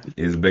fan.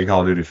 He's a big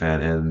Call of Duty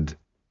fan, and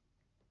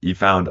he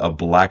found a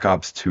Black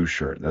Ops 2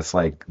 shirt. That's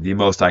like the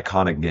most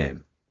iconic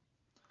game,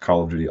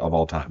 Call of Duty of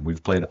all time.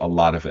 We've played a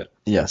lot of it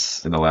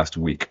Yes, in the last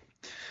week.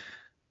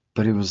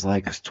 but it was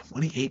like, It's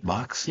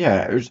 $28.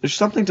 yeah, there's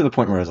something to the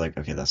point where I was like,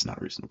 okay, that's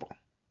not reasonable.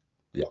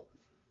 Yeah.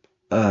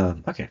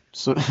 Okay,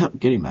 so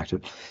getting back to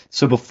it.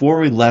 So before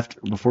we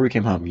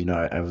came home,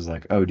 I was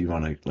like, oh, do you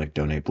want to like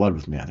donate blood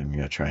with me? I think we're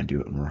gonna try and do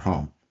it when we're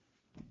home.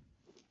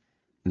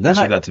 And then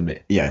Say that to me.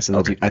 yeah, I said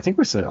that to you. I think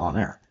we said it on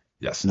air.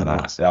 Yes. No,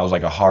 And no. that was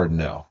like a hard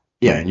no.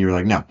 Yeah, and you were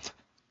like, no.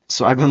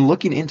 So I've been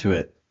looking into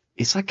it.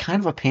 It's like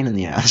kind of a pain in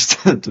the ass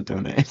to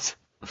donate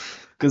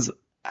because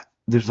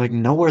there's like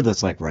nowhere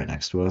that's like right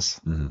next to us.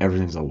 Mhm.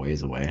 Everything's a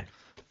ways away.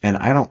 And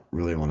I don't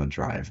really want to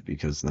drive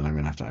because then I'm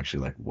gonna have to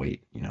actually like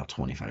wait,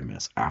 25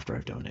 minutes after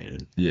I've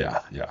donated. Yeah.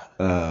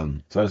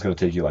 So that's going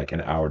to take you like an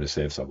hour to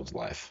save someone's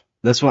life.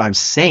 That's what I'm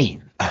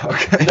saying.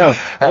 Okay. No,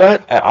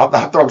 what?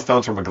 I'm throwing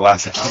stones from a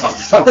glass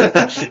house.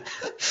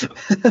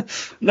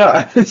 No,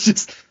 I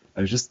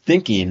was just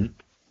thinking.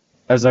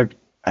 I was like,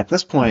 at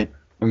this point,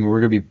 I mean,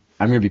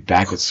 I'm gonna be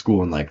back at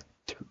school in like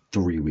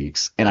 3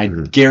 weeks, and I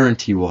Mhm.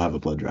 guarantee we'll have a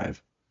blood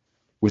drive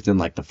within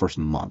like the first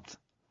month.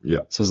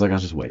 Yeah. So it's like I'll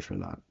just wait for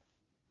that.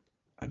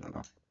 I don't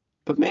know,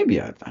 but maybe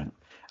I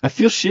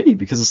feel shitty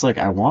because it's like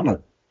I want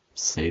to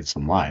save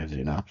some lives,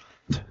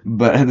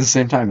 but at the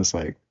same time, it's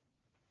like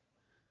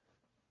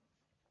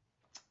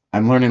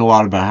I'm learning a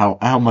lot about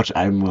how much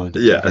I'm willing to.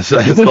 Yeah, it's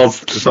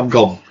something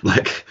called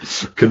like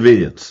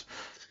convenience.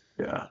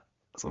 Yeah,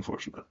 that's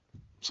unfortunate.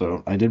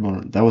 So I did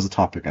want to, that was a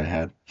topic I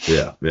had.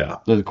 Yeah.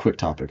 That was a quick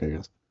topic, I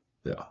guess.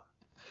 Yeah.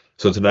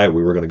 So tonight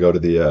we were going to go to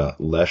the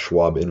Les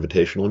Schwab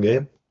Invitational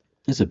game.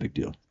 It's a big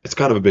deal. It's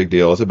kind of a big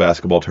deal. It's a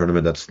basketball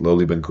tournament that's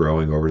slowly been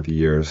growing over the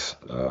years.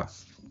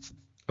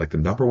 Like the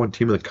number one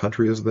team in the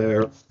country is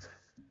there.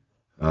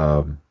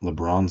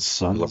 LeBron's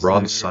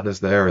son is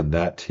there, and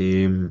that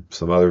team,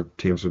 some other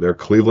teams were there.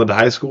 Cleveland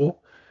High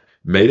School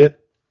made it,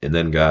 and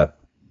then got.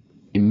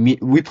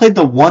 We played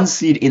the 1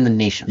 seed in the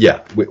nation.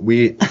 Yeah,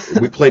 we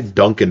played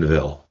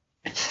Duncanville.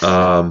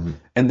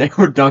 And they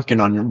were dunking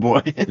on your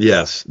boy.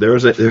 Yes,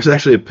 there's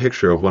actually a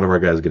picture of one of our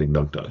guys getting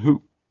dunked on.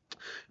 Who?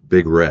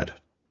 Big Red.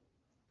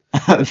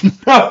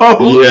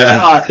 No, Yeah,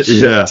 gosh.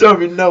 yeah.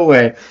 Toby, no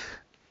way.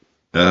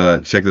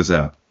 Check this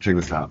out.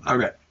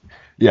 Okay.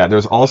 Yeah,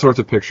 there's all sorts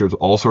of pictures,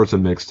 all sorts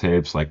of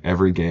mixtapes. Like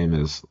every game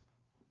is.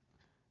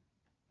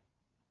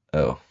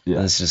 Oh,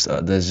 Yeah. that's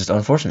just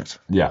unfortunate.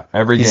 Yeah,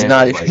 every He's game.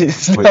 not is, like, even-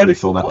 he's completely not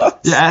sold out. close.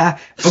 Yeah.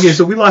 Okay,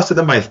 so we lost to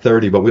them by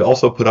 30, but we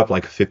also put up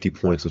like 50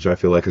 points, which I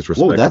feel like is Whoa,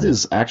 respectable. that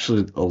is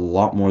actually a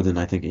lot more than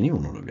I think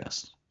anyone would have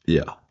guessed.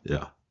 Yeah.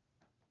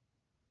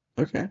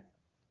 Okay.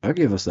 I'll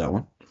give us that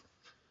one.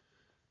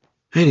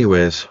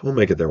 Anyways, we'll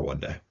make it there one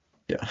day.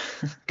 Yeah.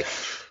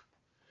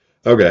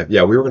 Okay,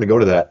 yeah, we were going to go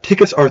to that.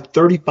 Tickets are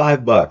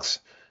 $35,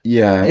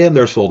 Yeah. and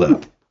they're sold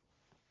out.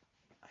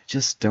 I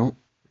just don't.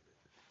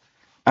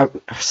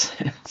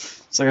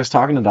 It's like I was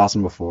talking to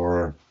Dawson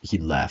before he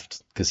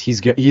left because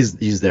he's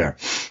there.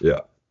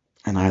 Yeah.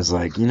 And I was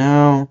like,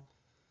 I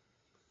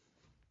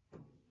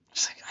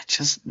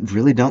just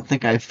really don't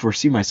think I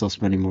foresee myself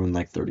spending more than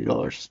like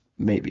 $30.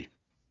 Maybe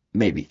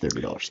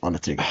 $30 on a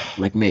ticket.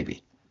 Like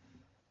maybe.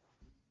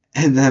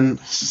 And then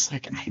it's just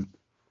like If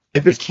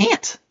I it's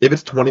can't. if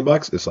it's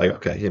 $20, it's like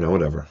okay,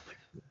 whatever.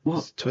 Well,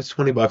 It's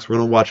 $20. We're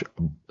gonna watch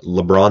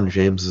LeBron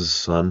James's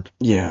son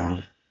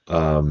yeah,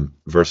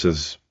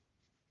 versus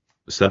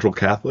Central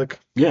Catholic.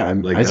 yeah.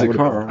 I'm Like Isaac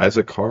Carr.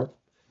 Isaac Carr.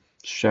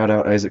 Shout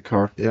out Isaac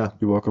Carr. Yeah.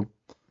 You're welcome.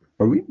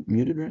 Are we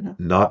muted right now?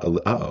 Not a.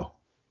 Uh-oh.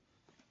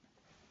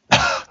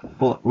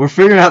 Well, we're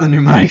figuring out the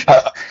new mic.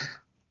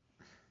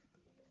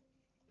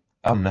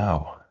 Oh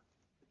no.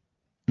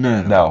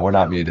 No, No, we're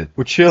not muted.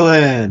 we're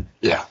chilling.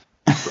 Yeah.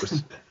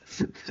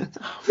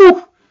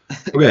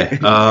 Okay.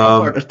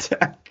 Heart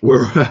attack.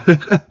 Where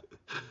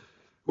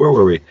where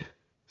were we?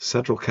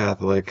 Central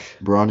Catholic.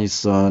 Bronny's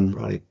son.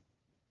 Ronnie.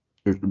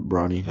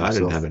 Bronny I didn't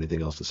himself. have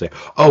anything else to say.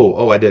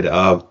 Oh, I did.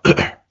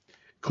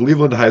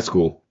 Cleveland High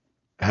School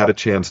had a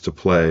chance to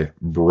play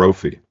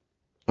Brophy,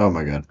 Oh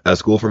my God. a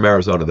school from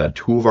Arizona that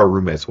two of our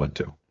roommates went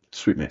to,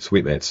 Sweet man.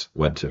 suitemates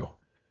went to,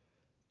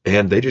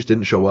 and they just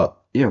didn't show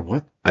up. Yeah,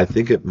 what? I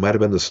think it might have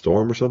been the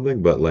storm or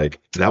something, but like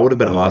that would have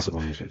been Oh, awesome.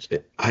 Oklahoma.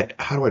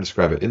 How do I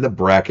describe it? In the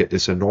bracket,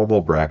 it's a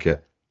normal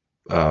bracket.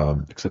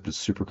 Except it's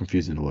super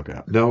confusing to look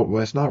at. No,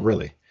 well, it's not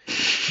really.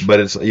 But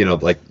it's,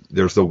 like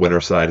there's the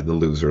winner side and the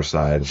loser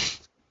side.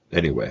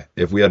 Anyway,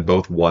 if we had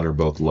both won or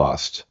both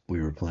lost, We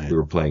were we playing.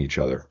 were playing each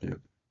other. Yep.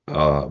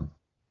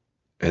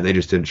 And they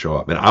just didn't show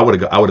up. And I would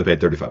have paid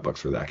 $35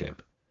 for that game.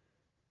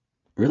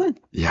 Really?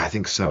 Yeah, I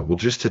think so. Well,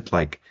 just to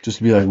Just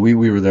to be like, we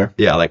were there.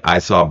 yeah, like I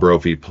saw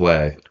Brophy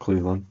play.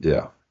 Cleveland.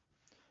 Yeah.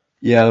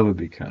 Yeah, that would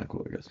be kind of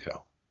cool, I guess. Yeah.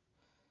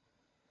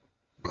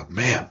 But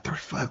man,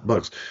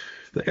 $35.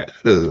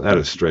 That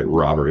is straight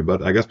robbery,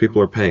 but I guess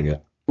people are paying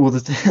it. Well,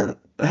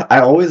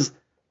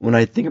 when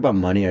I think about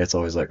money, it's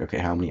always like, okay,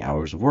 how many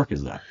hours of work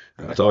is that?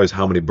 It's always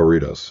how many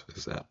burritos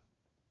is that?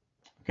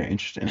 Okay,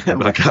 interesting.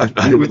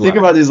 I We think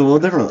about these a little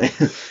differently.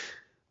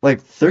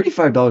 Like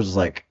 $35 is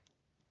like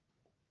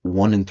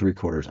 1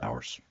 3/4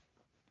 hours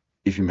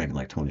if you're making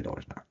like $20 an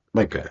hour.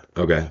 Like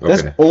Okay.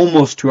 that's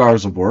almost 2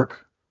 hours of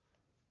work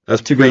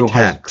That's to go to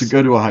pre-tax. to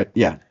go to a high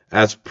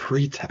That's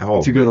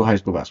pre-tax. to go to a high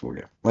school basketball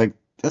game. Like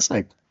that's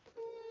like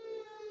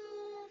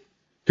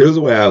Here's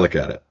the way I look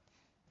at it.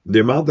 The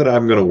amount that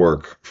I'm going to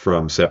work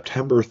from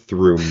September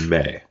through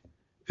May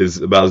is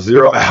about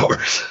 0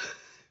 hours.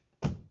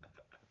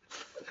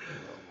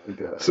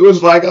 So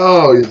it's like,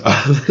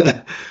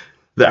 the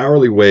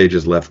hourly wage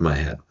has left my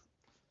head.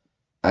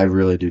 I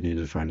really do need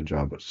to find a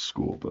job at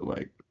school, but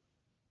like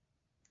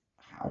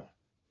how?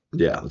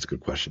 Yeah, that's a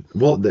good question.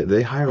 Well,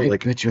 they hire I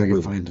like bet you I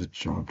can find a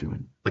job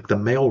doing. like the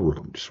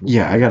mailroom.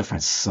 Yeah, I gotta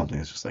find something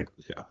that's just like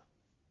Yeah.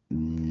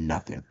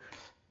 nothing.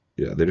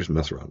 Yeah, they just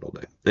mess around all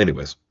day.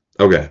 Anyways,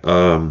 okay.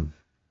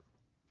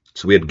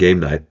 So we had game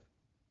night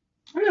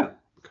Oh yeah,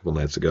 a couple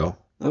nights ago.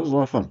 that was a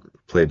lot of fun.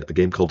 Played a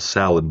game called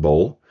Salad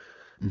Bowl.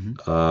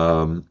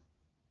 Mhm.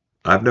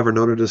 I've never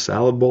known it as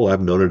Salad Bowl.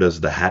 I've known it as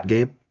the hat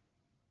game.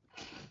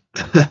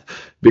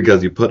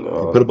 Because you put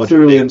a bunch of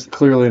names.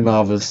 Clearly a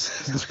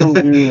novice.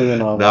 Clearly a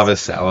novice.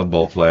 Novice Salad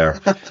Bowl player.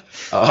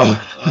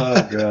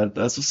 Oh god,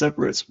 that's what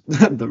separates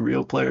the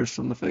real players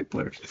from the fake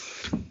players.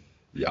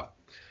 Yeah.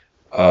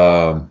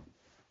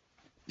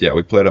 Yeah,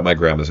 we played at my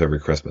grandma's every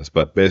Christmas.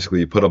 But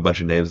basically, you put a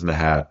bunch of names in a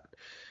hat.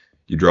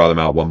 You draw them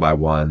out one by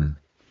one.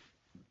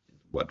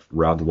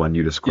 Round one,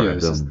 you describe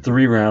It's them.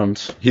 3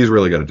 rounds. He's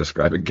really good at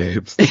describing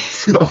games.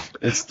 So,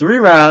 It's 3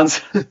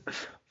 rounds.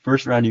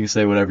 First round, you can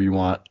say whatever you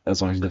want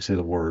as long as you don't say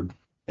the word,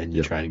 and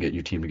you're trying to get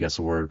your team to guess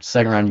the word.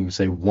 Second round, you can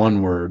say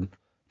one word,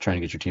 trying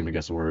to get your team to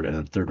guess the word, and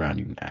then third round,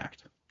 you can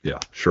act. yeah,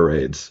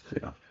 charades.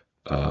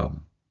 Yeah.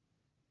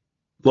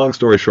 Long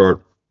story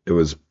short, it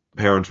was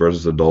parents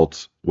versus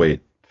adults.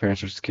 Wait,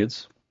 Parents versus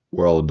kids.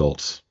 we're all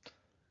adults.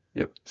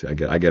 Yep. See,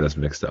 I get us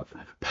mixed up.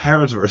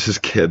 Parents versus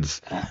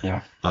kids.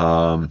 Yeah.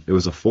 It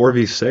was a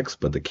 4v6,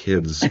 but the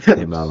kids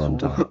came out on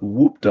top.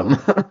 Whooped them.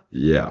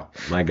 Yeah,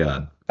 my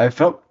God. I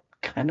felt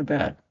kind of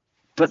bad,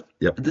 but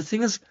Yep. the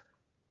thing is,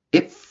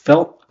 it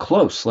felt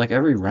close. Like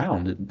every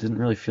round, it didn't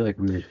really feel like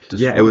we were.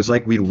 Yeah, it was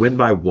like we'd win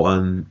by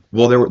one.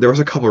 Well, there was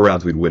a couple of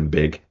rounds we'd win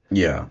big,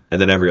 Yeah.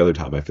 and then every other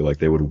time I feel like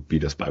they would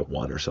beat us by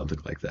one or something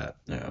like that.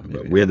 Yeah. But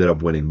Maybe. we ended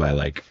up winning by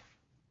like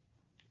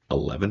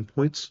 11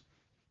 points,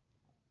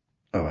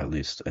 Oh, at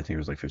least I think it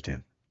was like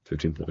 15.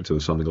 15 points. It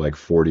was something like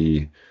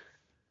 40,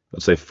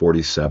 let's say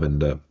 47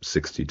 to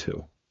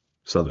 62,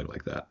 something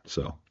like that.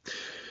 So,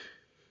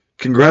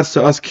 congrats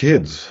to us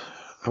kids.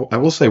 I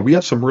will say we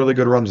had some really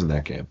good runs in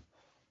that game.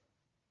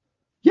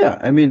 Yeah,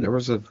 I mean, There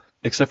was a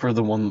except for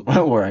the one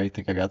where I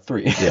think I got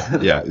 3.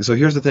 yeah. So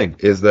here's the thing: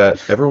 is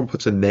that everyone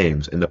puts in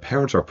names, and the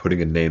parents are putting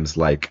in names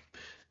like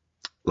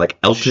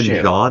Elton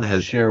Cher. John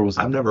has. Cher was.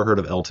 I've never heard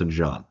of Elton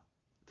John.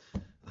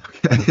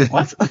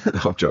 What? No,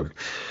 I'm joking.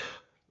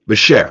 But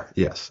Cher,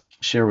 yes.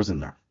 Cher was in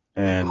there,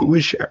 and Who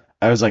is Cher?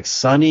 I was like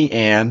Sunny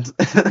and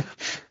and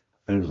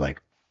it was like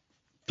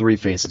 3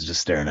 faces just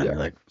staring at me,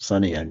 like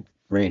Sunny and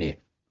rainy,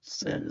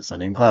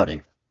 sunny and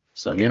cloudy,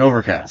 sunny and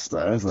overcast.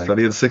 I was like,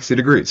 Sunny and 60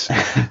 degrees.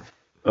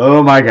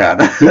 oh my god.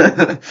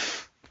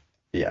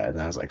 Yeah,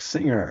 and I was like,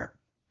 singer.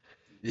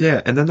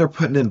 Yeah, and then they're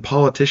putting in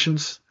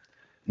politicians.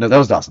 No, that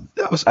was Dawson.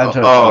 That was I'm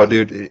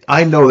totally- dude.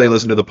 I know they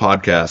listen to the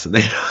podcast, and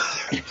they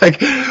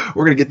like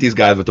we're gonna get these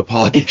guys with the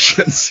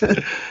politicians.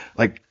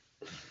 Like,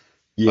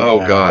 Yeah. oh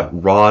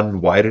god,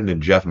 Ron Wyden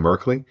and Jeff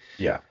Merkley.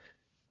 Yeah.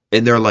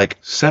 And they're like,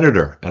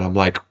 Senator. And I'm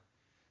like,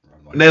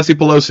 Nancy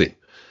Pelosi.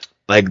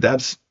 Like,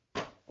 that's,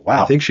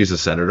 Wow. I think she's a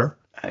senator.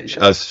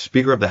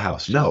 Speaker of the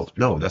House. No,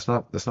 that's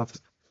not the,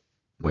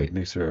 wait.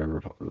 Makes her a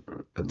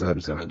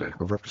representative.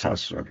 A representative.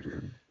 House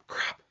representative.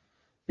 Crap.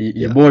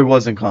 Your boy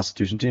was in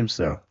Constitution team,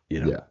 so,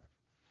 you know. Yeah.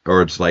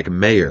 Or it's like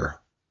mayor.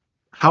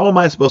 How am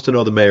I supposed to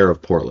know the mayor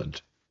of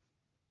Portland?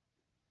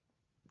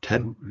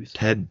 Ted,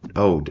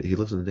 he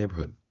lives in the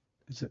neighborhood.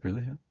 Is it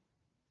really him?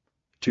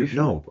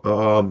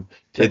 No,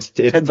 it's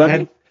Ted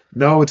Bundy?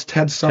 No, it's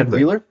Ted something. Ted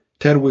Wheeler?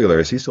 Ted Wheeler.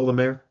 Is he still the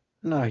mayor?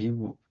 No, I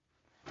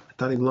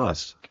thought he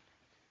lost.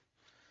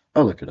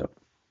 I'll look it up.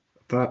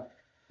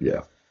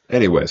 Yeah.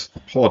 Anyways,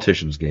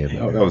 politicians game.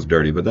 That was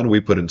dirty. But then we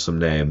put in some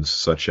names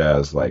such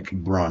as like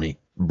Bronny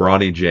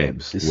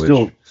James, It's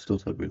still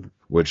Ted Wheeler.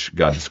 which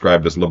got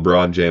described as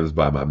LeBron James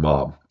by my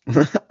mom,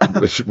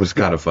 which was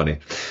kind of funny.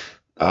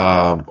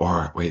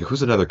 Or wait,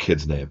 who's another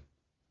kid's name?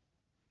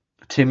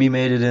 Timmy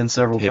made it in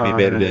several times. Timmy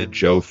made it in.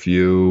 Joe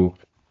Few.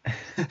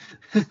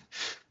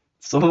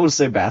 Someone would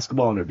say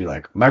basketball and it'd be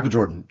like Michael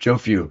Jordan, Joe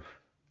Few,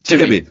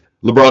 Timmy,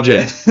 LeBron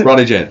James,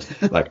 Ronnie James,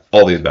 like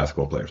all these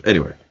basketball players.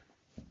 Anyway,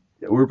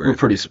 yeah, we're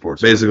pretty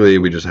sports. Basically,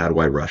 we just had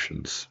White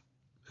Russians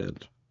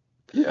and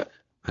yeah,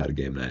 had a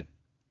game night.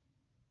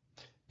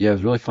 Yeah, it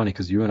was really funny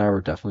because you and I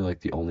were definitely like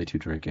the only two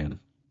drinking.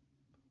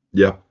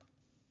 Yeah,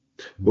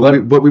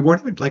 but we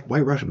weren't even like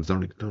White Russians.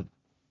 Don't.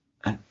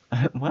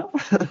 Well,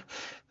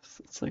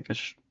 it's like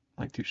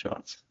like 2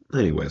 shots.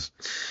 Anyways.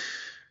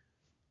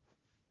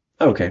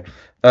 Okay.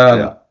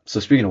 Yeah. So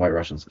speaking of White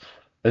Russians,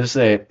 I just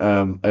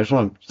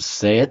want to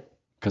say it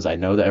because I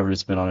know that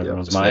it's been on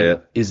everyone's mind.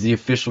 It. Is the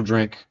official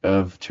drink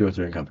of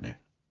 203 and Company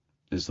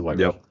is the White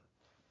Russian.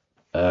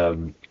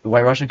 The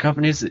White Russian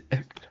Company is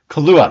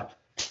Kahlua.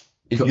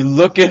 If you're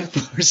looking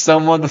for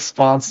someone to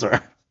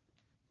sponsor,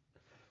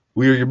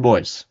 we are your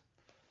boys.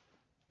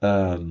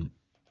 I'm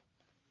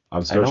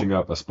searching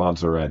up a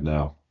sponsor right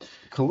now.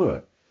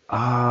 Kahlua.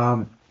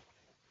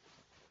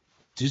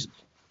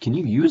 Can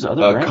you use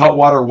other brands?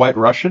 Cutwater White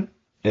Russian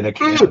in a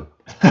can.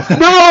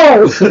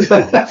 No!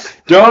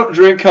 Don't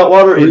drink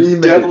Cutwater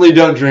and definitely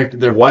don't drink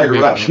their White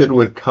Russian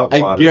with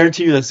Cutwater. I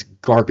guarantee you that's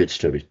garbage,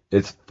 Toby.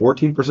 It's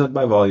 14%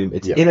 by volume.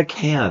 It's in a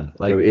can.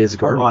 Like, it is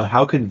garbage. Come on,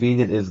 how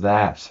convenient is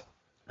that?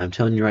 I'm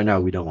telling you right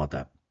now, we don't want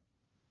that.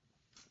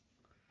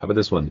 How about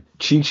this one?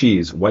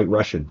 Chi-Chi's White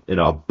Russian in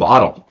a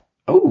bottle.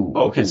 Oh,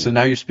 okay. So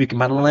now you're speaking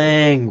my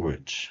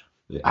language.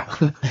 Yeah.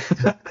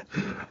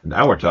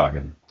 Now we're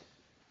talking.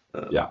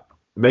 Yeah.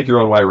 Make your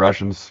own White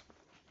Russians.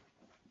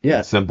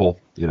 Yeah. Simple,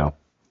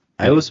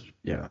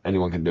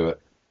 Anyone can do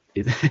it.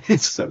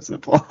 It's so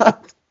simple.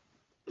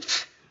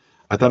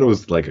 I thought it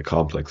was like a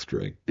complex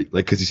drink.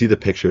 Like, because you see the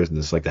pictures and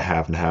it's like the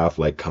half and half,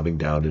 like coming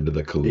down into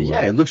the Kahlua.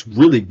 Yeah, it looks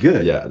really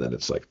good. Yeah, and then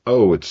it's like,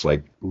 it's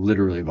like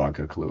literally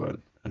vodka Kahlua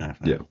and half.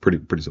 Yeah,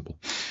 pretty simple.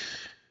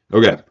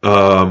 Okay.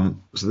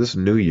 So this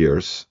New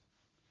Year's,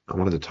 I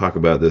wanted to talk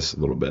about this a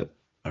little bit.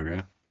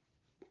 Okay.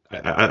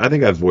 I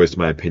think I've voiced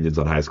my opinions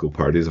on high school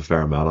parties a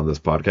fair amount on this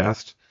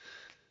podcast.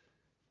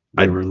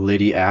 They were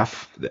Lady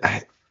F.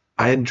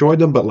 I enjoyed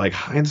them, but like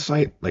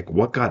hindsight, like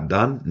what got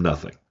done?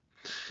 Nothing.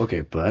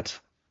 Okay, but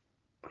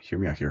hear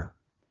me out here.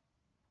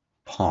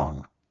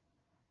 Pong.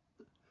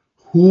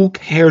 Who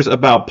cares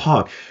about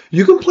Pong?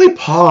 You can play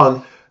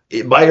Pong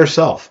by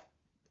yourself.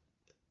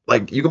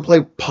 Like, you can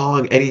play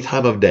Pong any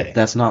time of day.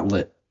 That's not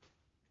lit.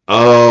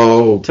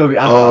 Oh. Toby,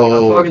 I'm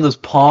talking those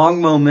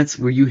Pong moments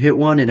where you hit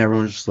one and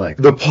everyone's just like...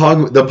 The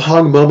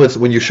Pong moments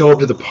when you show up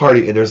to the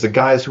party and there's the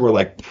guys who are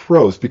like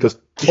pros because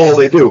all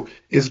they do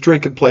is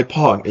drink and play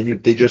Pong.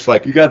 And they just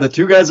like... You got the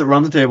 2 guys that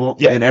run the table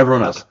and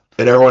everyone else.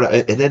 And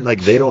then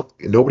like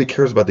nobody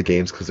cares about the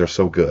games because they're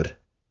so good.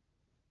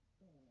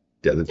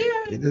 Yeah, this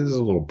is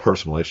a little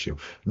personal issue.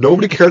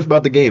 Nobody cares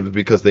about the games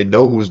because they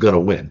know who's going to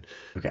win.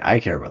 Okay,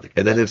 I care about the games.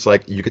 And then it's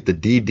like, you get the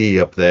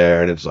DD up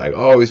there, and it's like,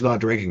 oh, he's not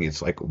drinking.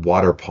 It's like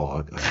water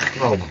Pong.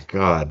 Oh, my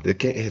God.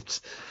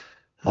 It's...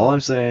 All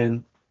I'm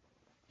saying,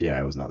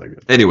 it was not that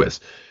good. Anyways,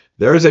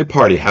 there is a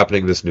party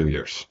happening this New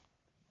Year's.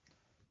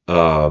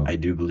 I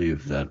do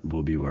believe that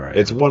will be where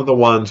It's one of the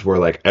ones where,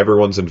 like,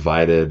 everyone's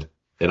invited,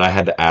 and I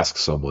had to ask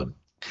someone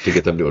to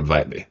get them to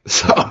invite me.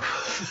 So...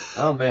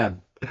 Oh,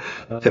 man.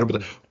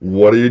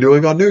 What are you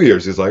doing on New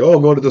Year's? He's like,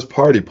 I'm going to this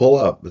party. Pull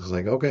up. It's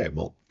like, okay,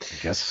 well, I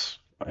guess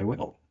I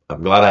will.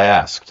 I'm glad I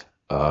asked.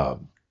 But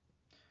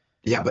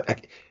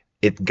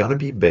it's gonna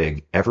be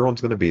big.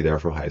 Everyone's gonna be there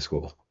from high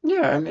school.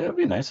 Yeah, I mean, it'll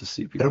be nice to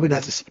see people. It'll be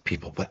nice to see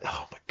people, but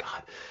oh my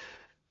God,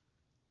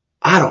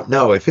 I don't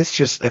know if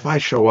I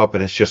show up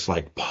and it's just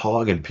like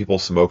Pong and people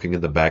smoking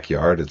in the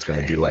backyard. It's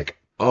gonna be like,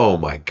 oh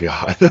my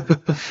God,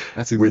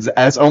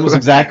 that's almost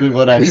exactly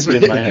what I see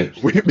in my head.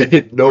 We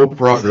made no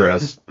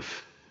progress.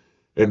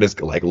 And it's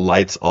like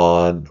lights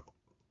on,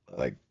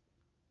 like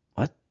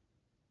what?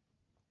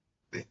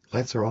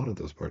 Lights are on at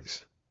those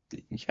parties.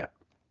 Yeah.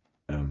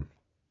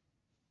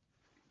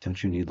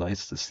 Don't you need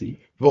lights to see?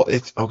 Well,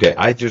 it's okay.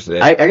 I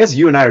guess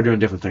you and I are doing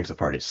different things at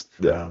parties.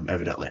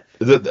 Evidently.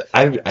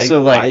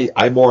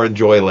 I more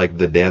enjoy like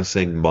the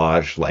dancing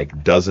mosh,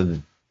 like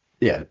dozen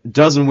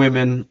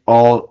women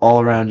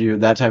all around you,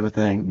 that type of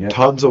thing. Yep.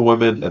 Tons of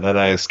women, and then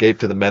I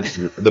escape to the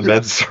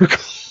men's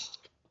circle.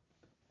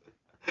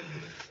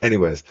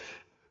 Anyways.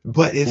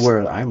 But it's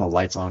where I'm a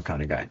lights on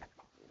kind of guy.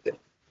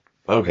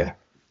 Okay.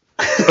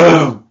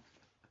 I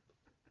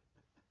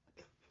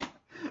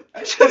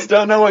just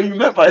don't know what you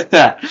meant by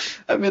that.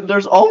 I mean,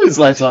 there's always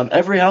lights on.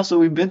 Every house that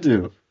we've been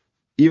to,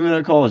 even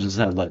at college, has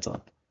had lights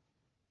on.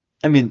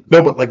 I mean,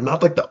 No, but like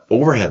not like the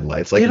overhead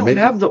lights. Like they don't maybe,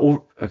 have the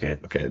okay.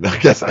 okay, I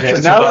guess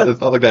it's now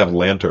not like they have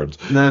lanterns.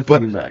 Now But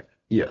thinking back,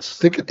 yes,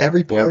 think of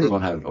every party.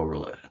 everyone had an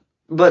overlay.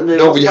 But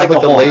No, but you have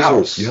like the whole lasers.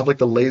 house. You have like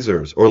the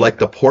lasers, or like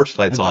the porch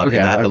lights on, Okay,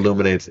 and that okay.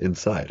 illuminates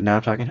inside. Now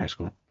I'm talking high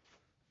school.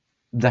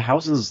 The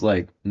houses,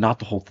 like, not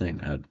the whole thing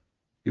had.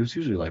 It was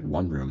usually like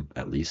one room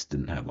at least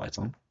didn't have lights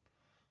on.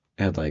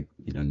 It had like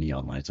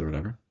neon lights or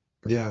whatever.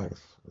 Yeah,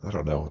 I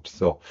don't know.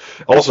 Still,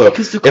 also,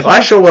 Because the if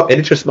I show up and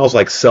it just smells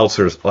like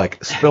seltzers,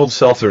 like spilled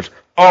seltzers,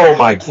 oh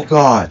my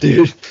god,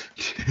 dude.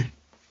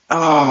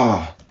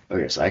 oh,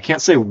 Okay, so I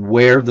can't say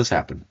where this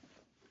happened,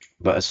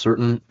 but a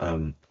certain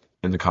in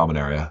the common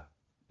area.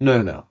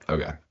 no.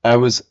 Okay.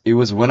 It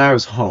was when I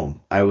was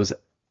home. I was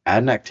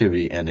at an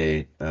activity and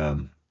a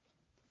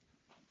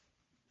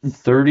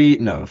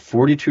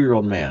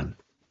 42-year-old man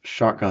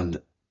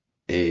shotgunned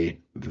a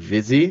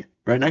Vizzy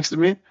right next to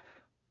me.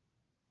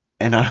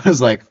 And I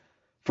was like,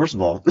 first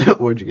of all,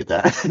 where'd you get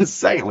that?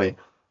 Secondly,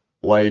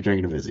 why are you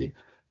drinking a Vizzy?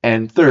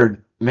 And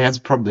third, man's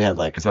probably had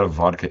like Is that a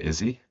vodka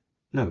Izzy?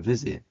 no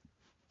Vizzy.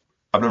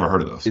 I've never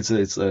heard of those.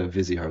 It's a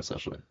Vizzy hard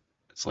seltzer.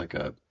 It's like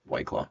a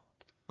White Claw.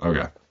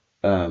 Okay.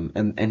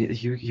 And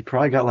he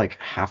probably got like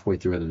halfway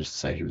through it and just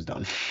decided he was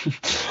done.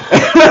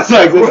 I was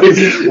like,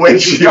 wait,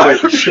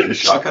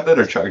 shotgun it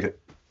or chug it?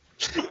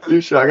 he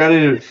was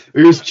shotgunning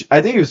it.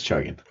 I think he was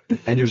chugging,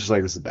 and he was just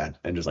like, "This is bad,"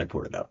 and just like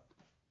poured it out.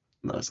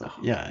 And I was like,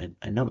 "Yeah,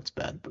 I know it's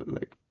bad, but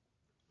like,"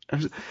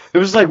 it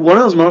was like one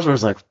of those moments where I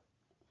was like,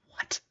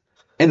 "What?"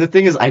 And the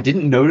thing is, I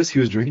didn't notice he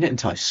was drinking it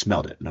until I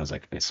smelled it, and I was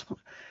like, "It's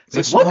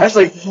like what?" I was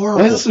like, horrible.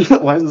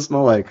 why does it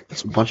smell like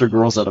it's a bunch of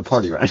girls at a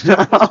party right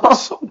now?"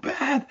 So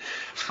bad.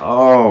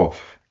 Oh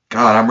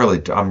God, I'm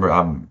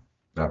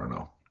I don't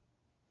know.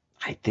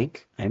 I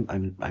think I'm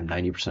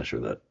 90%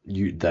 sure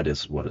that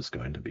is what it's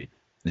going to be.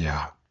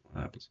 Yeah.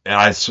 What happens. And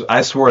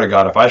I swear to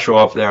God, if I show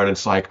up there and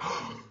it's like,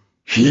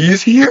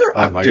 he's here?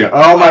 Oh my Dude,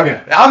 God. Oh my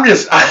God. I'm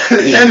just,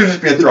 hands are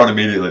just being thrown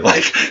immediately.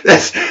 Like,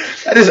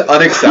 that is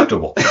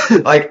unacceptable.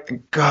 Like,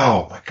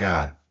 oh my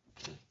God.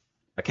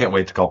 I can't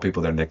wait to call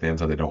people their nicknames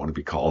that they don't want to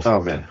be called.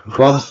 Oh man,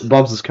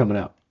 Bubs is coming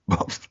out.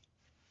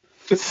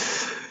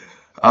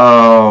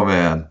 Oh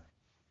man.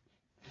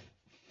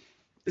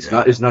 It's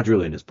not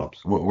Julian, it's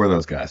Bubs. We're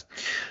those guys.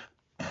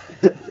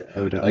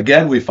 Oh, no.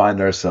 Again, we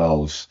find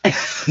ourselves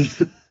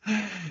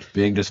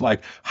being just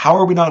like, how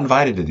are we not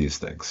invited to these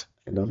things?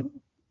 I don't know.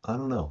 I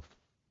don't know.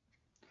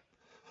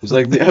 It was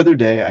like the other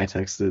day I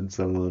texted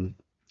someone.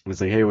 I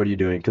was like, "Hey, what are you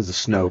doing?" Because the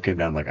snow came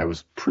down. Like I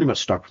was pretty much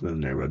stuck within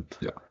the neighborhood.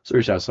 Yeah. So I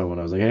reached out to someone.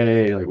 I was like,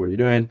 "Hey, like, what are you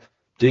doing?"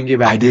 Didn't get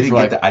back. I to me didn't for,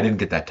 get like, that. I didn't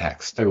get that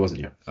text. It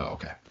wasn't you. Oh,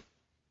 okay.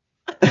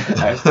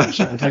 I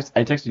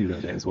texted you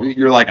that day as well.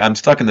 You're like, I'm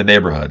stuck in the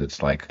neighborhood.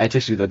 It's like, I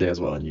texted you that day as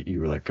well, and you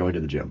were like going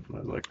to the gym. And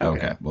I was like,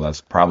 okay. Well, that's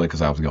probably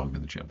because I was going to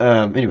the gym.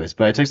 Anyways,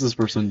 but I texted this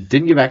person,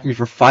 didn't get back to me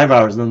for 5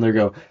 hours, and then they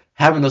go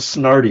having a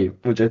snarty,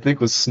 which I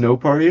think was snow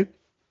party.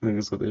 I think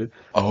that's what they did.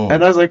 Oh.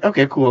 And I was like,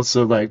 okay, cool.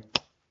 So like,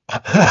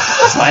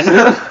 that's fine.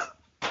 I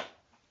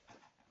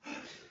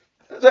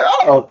was like,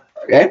 oh,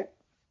 okay,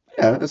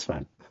 yeah, that's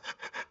fine.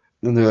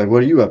 And they're like,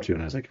 what are you up to?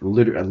 And I was like,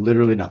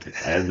 literally nothing.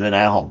 And then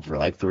I home for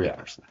like 3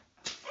 hours.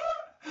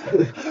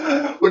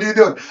 What are you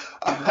doing?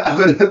 I'm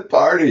having a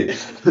party.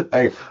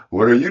 Hey,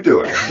 what are you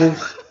doing?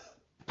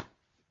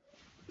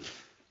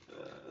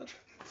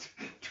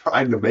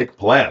 Trying to make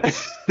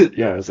plans.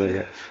 Yeah, it's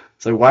like,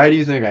 why do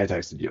you think I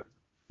texted you?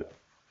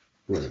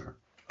 Whatever.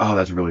 Oh,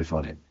 that's really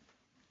funny.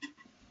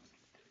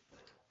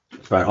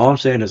 Right. All I'm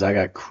saying is I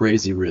got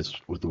crazy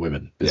rich with the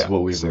women. Is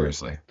what we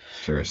seriously.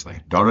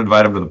 Don't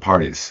invite them to the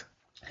parties.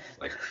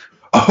 Like,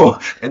 oh,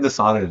 in the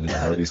sauna,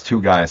 there were these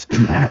two guys. They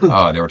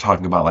were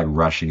talking about like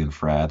rushing in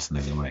frats, and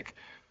they were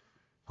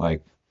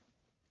like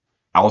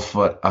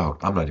alpha. Oh,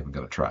 I'm not even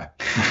gonna try.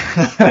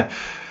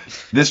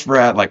 This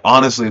frat, like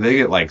honestly, they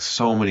get like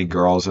so many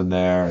girls in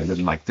there, and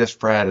then like this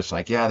frat is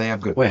like, yeah, they have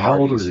good. Wait, how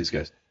old were parties. these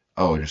guys?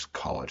 Oh, just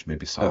college,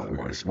 maybe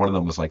sophomores. okay. One of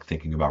them was like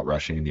thinking about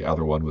rushing, and the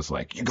other one was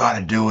like, you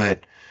gotta do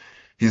it.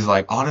 He's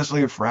like,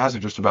 honestly, frats are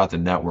just about the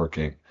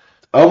networking.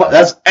 Oh,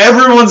 that's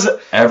everyone's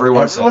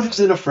Everyone's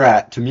in a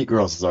frat to meet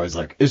girls is always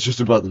like, it's just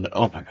about the.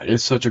 Oh my god,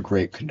 it's such a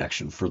great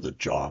connection for the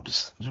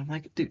jobs. And I'm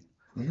like, dude,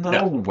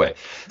 no way.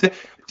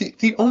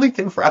 The only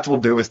thing frats will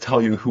do is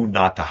tell you who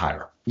not to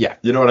hire. yeah,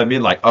 You know what I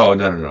mean? Like, oh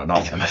no,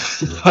 not him.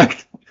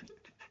 Like,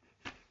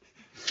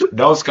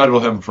 don't schedule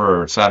him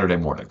for Saturday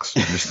mornings.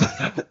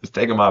 Just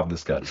take him off the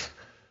schedule.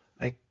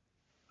 Like,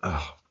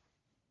 oh,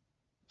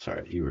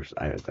 sorry, you were.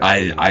 I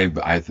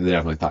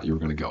definitely thought you were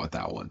gonna go with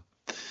that one.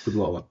 With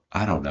Lola.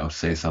 I don't know.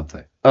 Say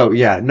something. Oh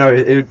yeah, no,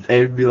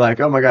 it'd be like,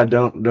 oh my god,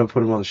 don't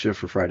put him on the shift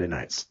for Friday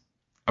nights.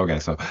 Okay,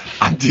 so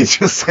I did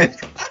just say.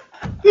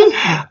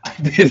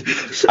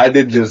 I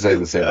did just say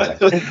the same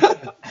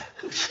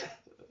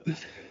thing.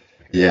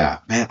 Yeah,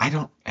 man,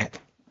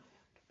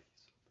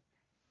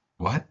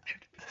 what?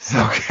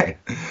 Okay.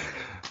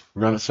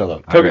 Run it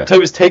solo. Okay.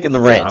 Toby's taking the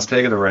I'm reins.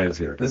 taking the reins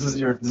here. This is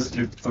your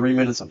 3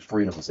 minutes of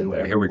freedom. Say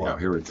whatever Here we you go. want.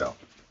 Here we go.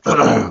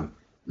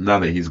 Now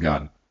that he's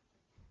gone.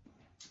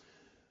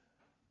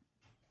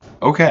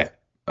 Okay.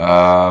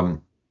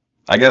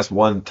 I guess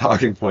one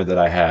talking point that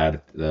I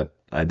had that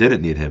I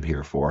didn't need him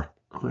here for.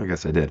 I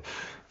guess I did.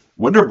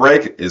 Winter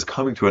break is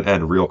coming to an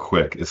end real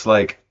quick. It's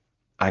like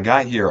I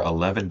got here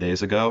 11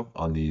 days ago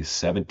on the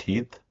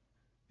 17th.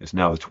 It's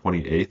now the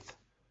 28th.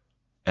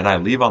 And I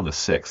leave on the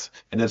 6th.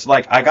 And it's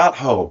like I got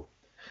home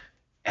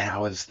and I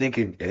was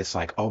thinking, it's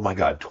like, oh my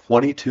God,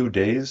 22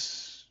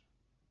 days-ish?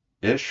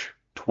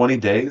 20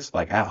 days,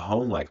 like at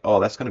home, like, oh,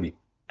 that's going to be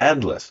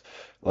endless.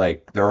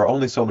 Like, there are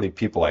only so many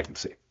people I can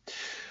see.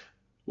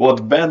 Well,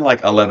 it's been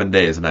like 11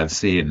 days and I've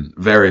seen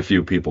very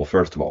few people,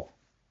 first of all.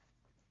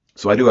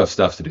 So I do have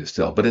stuff to do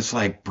still. But it's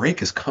like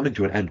break is coming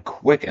to an end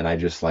quick and I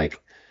just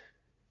like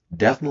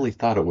definitely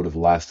thought it would have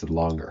lasted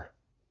longer.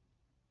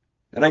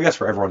 And I guess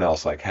for everyone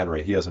else, like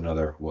Henry, he has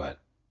another, what,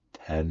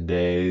 10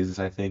 days,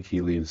 I think.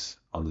 He leaves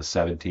on the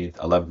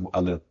 17th,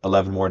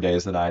 11 more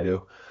days than I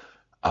do.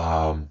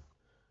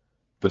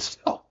 But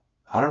still,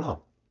 I don't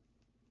know.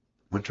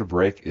 Winter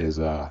break is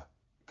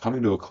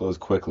coming to a close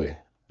quickly.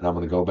 And I'm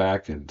going to go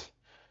back and,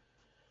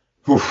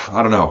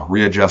 I don't know,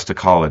 readjust to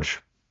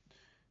college.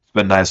 It's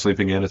been nice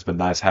sleeping in. It's been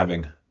nice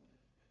having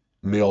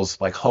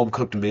meals, like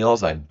home-cooked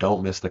meals. I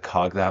don't miss the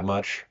cog that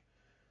much.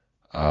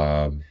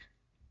 What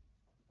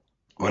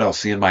else?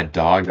 Seeing my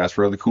dog, that's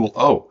really cool.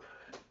 Oh,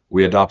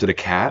 we adopted a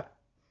cat.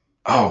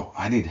 Oh,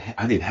 I need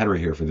Henry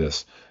here for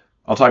this.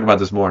 I'll talk about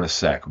this more in a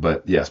sec.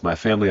 But yes, my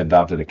family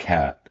adopted a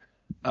cat.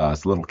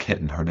 It's a little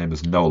kitten. Her name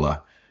is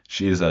Nola.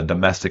 She is a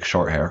domestic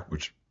short hair,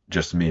 which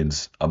just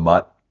means a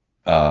mutt.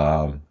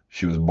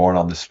 She was born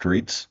on the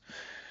streets.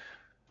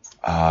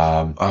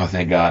 Oh,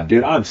 thank God.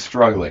 Dude, I'm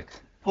struggling.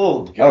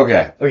 Holy God.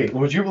 Okay. Okay,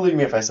 would you believe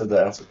me if I said that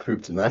I also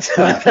pooped in that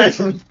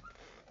time?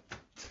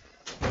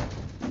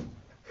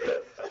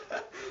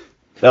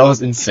 That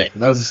was insane.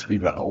 That was a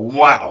speed battle.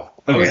 Wow.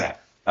 Okay. Okay.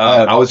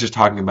 I was just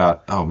talking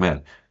about, oh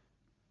man.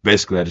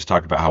 Basically, I just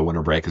talked about how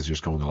winter break is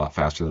just going a lot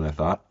faster than I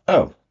thought.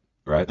 Oh.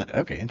 Right?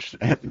 Okay, interesting.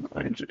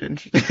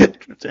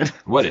 Interesting.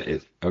 What it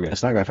is. Okay.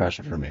 It's not going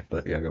faster for me,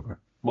 but yeah, go for it.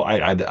 Well,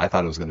 I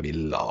thought it was going to be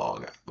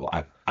long.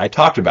 Well, I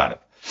talked about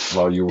it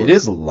while you were. It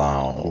is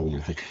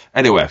long.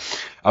 Anyway,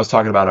 I was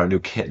talking about our new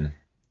kitten.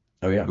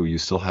 Oh, yeah. Who you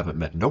still haven't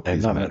met. I've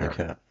Nobody's not met met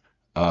her. a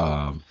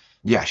cat.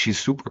 Yeah, she's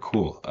super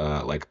cool.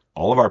 Like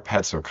all of our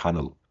pets are kind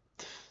of,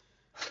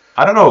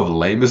 I don't know if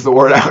lame is the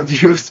word I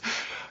would use,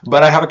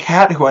 but I have a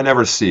cat who I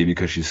never see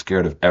because she's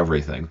scared of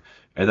everything.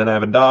 And then I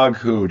have a dog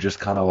who just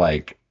kind of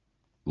like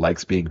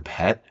likes being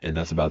pet, and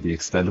that's about the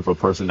extent of her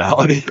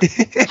personality.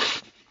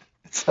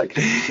 It's like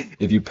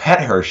if you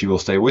pet her, she will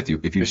stay with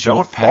you. If you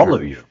don't follow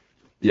pet her, you.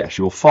 yeah,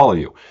 she will follow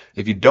you.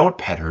 If you don't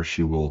pet her,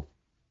 she will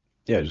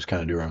Yeah, just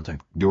kind of do her own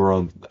thing. do her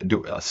own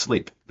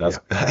sleep. That's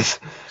It's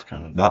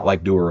kind of not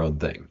like do her own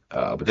thing.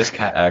 But this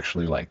cat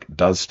actually like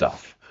does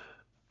stuff.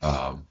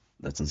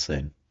 That's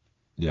insane.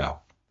 Yeah,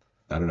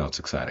 I don't know. It's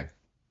exciting.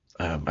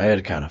 I had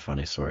a kind of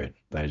funny story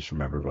that I just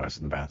remembered when I was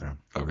in the bathroom.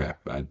 Okay,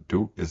 I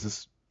do. Is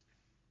this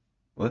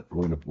What?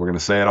 we're gonna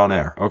say it on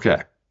air?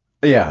 Okay.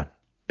 Yeah,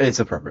 it's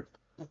appropriate.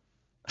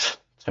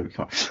 Come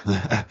on.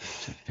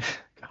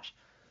 Gosh.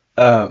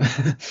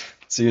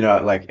 So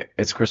like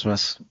it's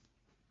Christmas.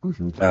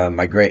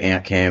 My great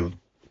aunt came,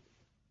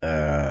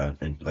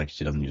 and like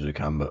she doesn't usually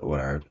come, but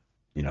whatever.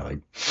 Like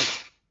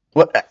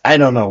what? I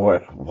don't know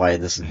why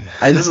this is.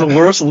 This is the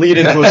worst lead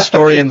into a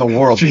story in the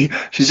world. She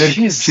did.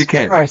 Jesus She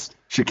came. Christ.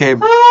 She came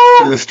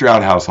to the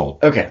Stroud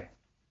household. Okay.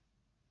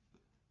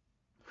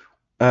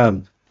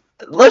 I'll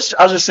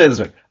just say this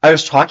way. I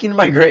was talking to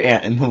my great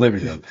aunt in the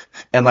living room,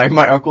 and like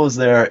my uncle was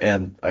there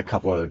and a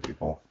couple other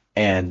people,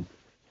 and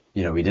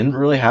we didn't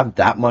really have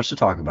that much to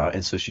talk about,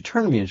 and so she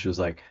turned to me and she was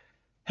like,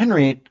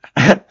 "Henry,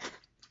 are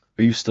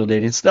you still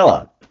dating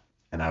Stella?"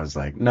 And I was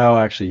like, "No,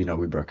 actually,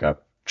 we broke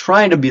up."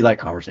 Trying to be like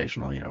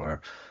conversational,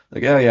 where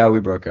like, "Oh yeah, we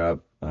broke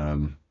up.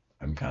 I'm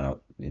kind of,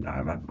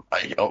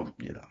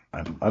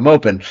 I'm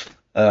open."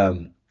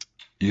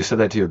 You said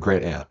that to your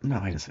great aunt. No,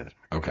 I didn't say that.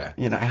 Okay.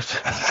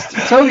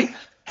 Toby.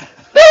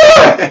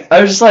 I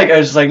was just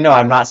like, no,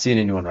 I'm not seeing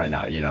anyone right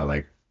now,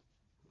 like,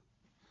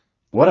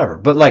 whatever.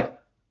 But like,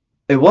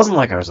 it wasn't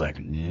like I was like,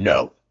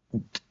 no,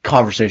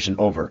 conversation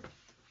over.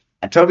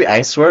 And Toby,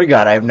 I swear to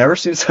God, I've never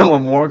seen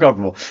someone more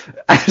comfortable.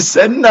 I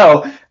said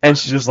no, and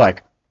she's just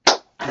like,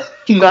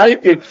 not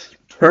even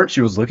turned.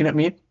 She was looking at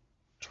me,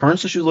 turned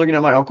so she was looking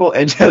at my uncle,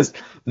 and just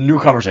new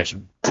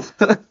conversation.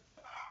 I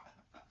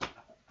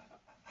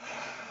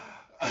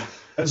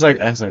was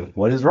like,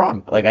 what is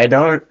wrong? Like,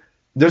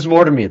 there's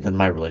more to me than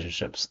my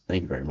relationships.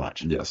 Thank you very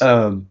much. Yes.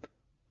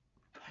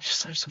 It's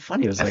just so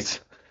funny. It's like,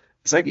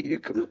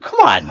 come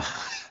on.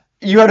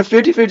 You had a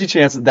 50-50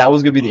 chance that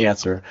was going to be the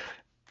answer.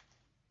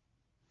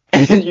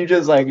 And you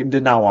just, like,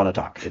 did not want to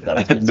talk.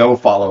 No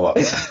follow-up.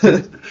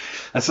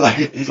 That's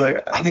like, he's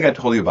like, I think I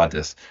told you about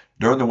this.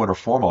 During the winter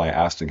formal, I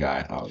asked a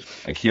guy,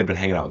 like, he had been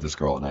hanging out with this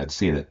girl, and I had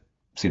seen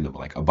them,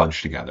 like, a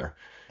bunch together.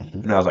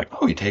 And I was like,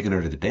 oh, you taking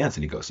her to the dance?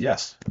 And he goes,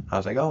 yes. I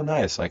was like, oh,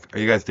 nice. Like, are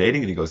you guys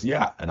dating? And he goes,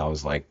 yeah. And I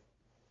was like,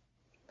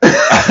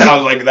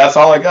 that's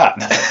all I got.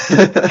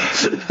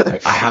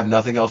 Like, I have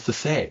nothing else to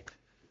say.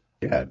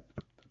 Yeah,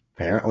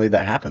 apparently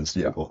that happens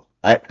to people.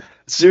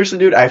 seriously,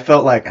 dude, I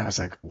was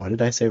like, what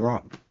did I say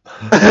wrong?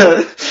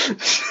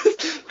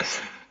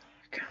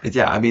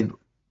 Yeah, I mean,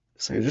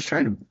 So you're just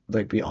trying to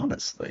like be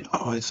honest. Like,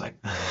 oh, it's like,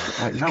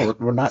 no,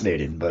 we're not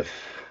dating, but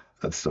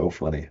that's so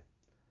funny.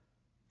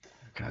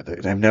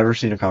 God, I've never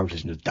seen a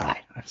conversation just die.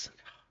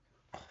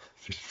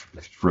 Just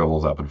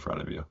shrivels up in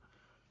front of you.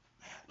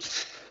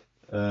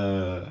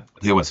 You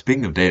know what?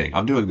 Speaking of dating,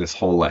 I'm doing this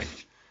whole like,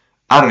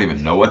 I don't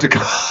even know what to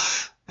call.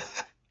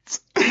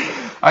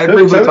 I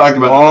briefly talked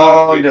about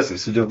long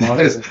distance.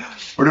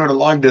 We're doing a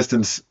long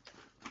distance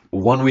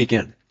 1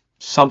 weekend.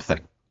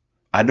 Something.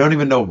 I don't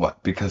even know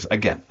what, because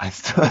again, I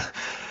saw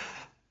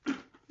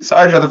each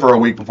other for a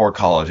week before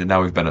college, and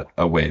now we've been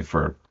away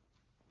for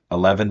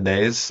 11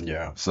 days.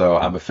 Yeah. So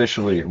I'm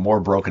officially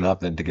more broken up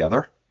than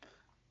together.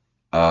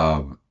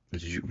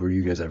 Were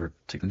you guys ever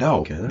together?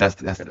 No,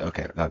 that's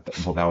okay.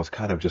 That was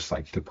kind of just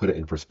like to put it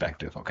in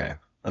perspective. Okay.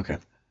 Okay.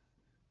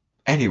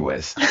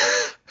 Anyways,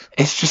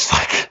 it's just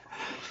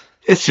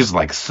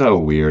like so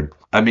weird.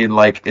 I mean,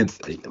 like it's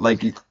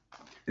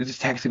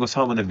just texting with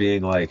someone and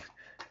being like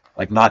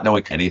not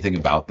knowing anything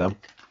about them,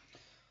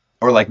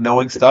 or like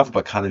knowing stuff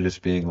but kind of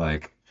just being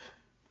like,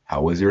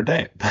 how was your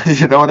day?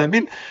 You know what I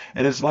mean?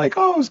 And it's like,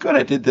 oh, it was good.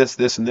 I did this,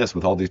 this, and this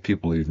with all these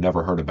people you've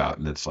never heard about,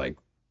 and it's like,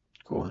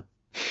 cool.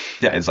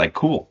 Yeah, it's like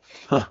cool.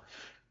 Huh.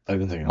 I've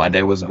been thinking my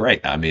day was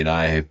great. I mean,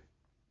 I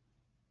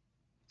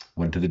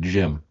went to the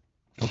gym.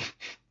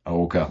 I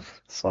woke up.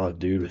 Saw a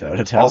dude without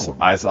a towel. Also,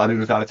 I saw a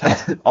dude without a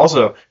towel.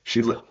 Also,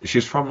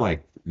 she's from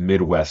like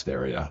Midwest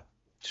area.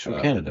 She's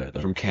from Canada.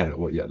 From Canada.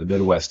 Well, yeah, the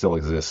Midwest still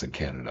exists in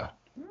Canada.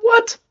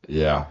 What?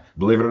 Yeah,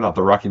 believe it or not,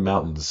 the Rocky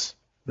Mountains.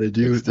 They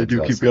do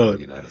keep going.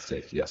 The United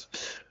States, yes.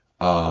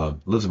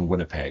 Lives in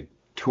Winnipeg.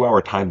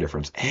 2-hour time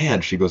difference,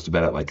 and she goes to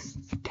bed at like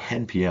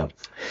 10 p.m.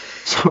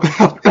 So 8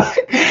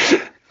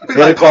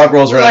 o'clock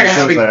rolls around, like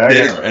having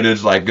dinner, and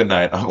it's like good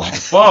night. I'm like,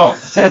 whoa.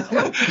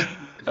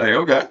 Hey,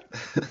 okay.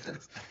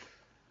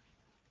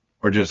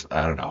 Or just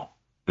I don't know.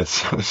 It's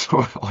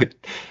so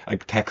like I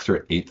text her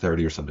at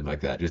 8:30 or something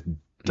like that. Just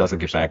doesn't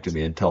get back to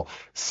me until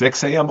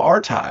 6 a.m. our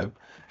time,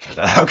 and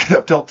then I'll get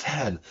up till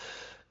 10.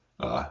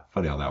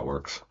 Funny how that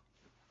works.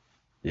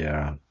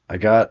 Yeah, I'm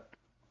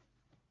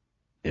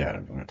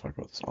going to talk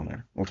about this on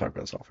there. We'll talk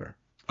about this off air.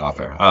 Off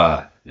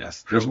air.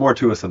 Yes. There's more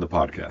to us than the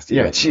podcast.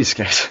 Yeah, jeez,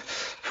 guys.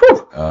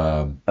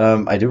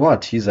 I do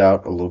want to tease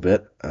out a little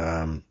bit.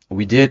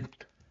 We did,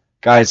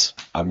 guys.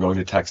 I'm going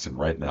to text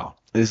him right now.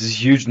 This is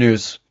huge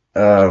news.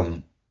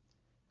 So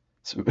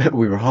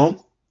we were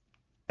home,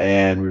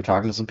 and we were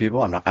talking to some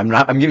people.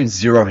 I'm giving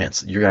zero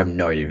hints. You're gonna have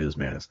no idea who this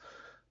man is.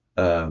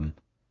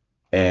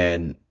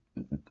 And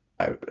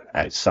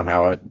I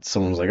somehow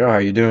someone was like, "Oh, how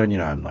are you doing?" You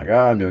know, I'm like, "Oh,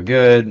 I'm doing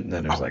good." And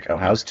then it was like, "Oh,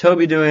 how's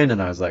Toby doing?"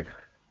 And I was like,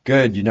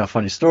 "Good." You know,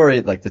 funny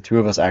story. Like the two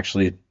of us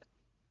actually.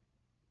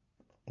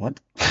 What?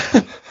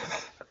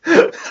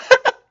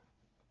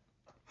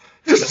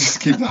 Just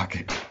keep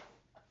talking.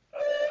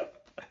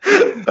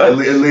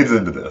 It leads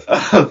into this.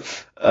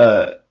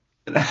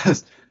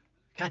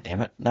 God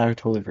damn it! Now I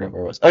totally forgot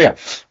where I was. Oh yeah,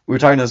 we were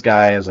talking to this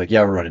guy. I was like,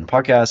 "Yeah, we're running a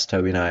podcast,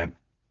 Toby and I,"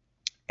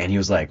 and he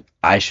was like,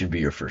 "I should be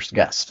your first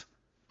guest."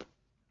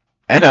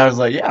 And I was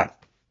like, yeah.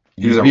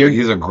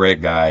 He's a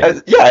great guy.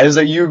 Yeah, I was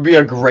like, you'd be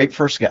a great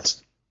first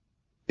guest.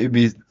 I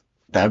was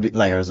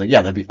like,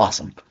 yeah, that'd be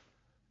awesome.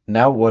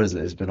 Now, what is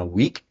it? It's been a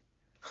week.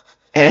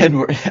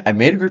 And I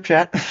made a group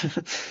chat.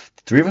 The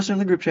three of us are in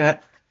the group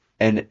chat.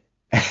 And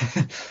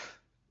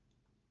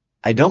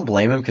I don't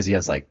blame him because he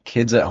has like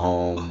kids at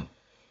home.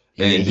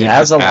 He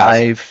has a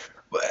life.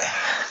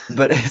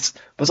 But it's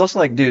also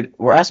like, dude,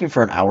 we're asking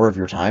for an hour of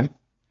your time.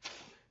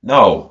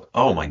 No.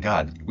 Oh my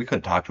God. We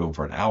couldn't talk to him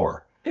for an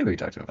hour. Yeah, we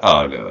talked to him.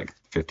 Oh, no, like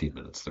 15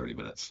 minutes, 30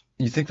 minutes.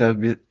 You think that would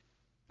be...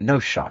 No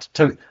shot.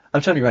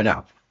 I'm telling you right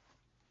now,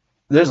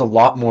 there's a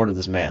lot more to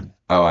this man.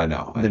 Oh, I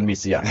know. Than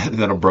meets the eye.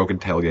 Than a broken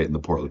tailgate in the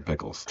Portland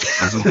Pickles.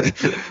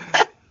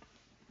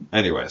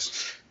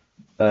 Anyways.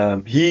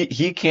 He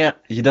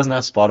doesn't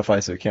have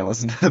Spotify, so he can't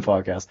listen to the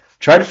podcast.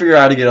 Try to figure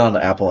out how to get on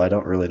to Apple. I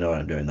don't really know what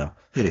I'm doing, though.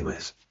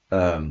 Anyways.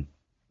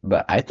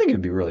 But I think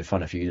it'd be really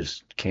fun if you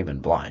just came in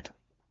blind.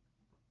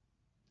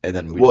 And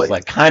then we just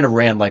like kind of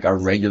ran like our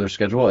regular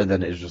schedule, and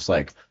then it was just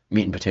like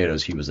meat and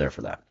potatoes. He was there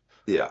for that.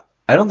 Yeah.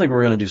 I don't think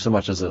we're gonna do so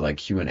much as a like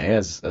Q&A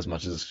as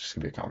much as it's just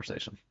gonna be a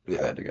conversation.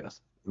 Yeah. I had to guess.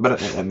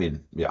 But I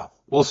mean, yeah,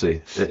 we'll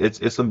see.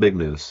 It's some big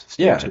news.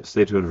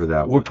 Stay tuned for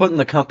that. We're putting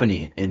the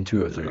company in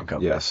 203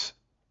 company. Yes.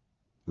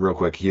 Real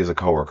quick, he is a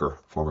coworker,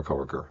 former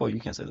coworker. Well, you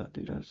can't say that,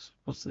 dude.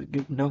 What's the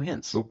give no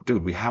hints? Oh,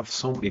 dude, we have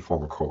so many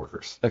former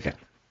coworkers. Okay.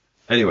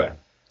 Anyway,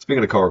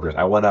 speaking of coworkers,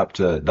 I went up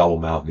to Double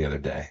Mountain the other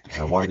day,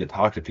 and I wanted to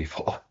talk to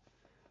people.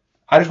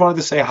 I just wanted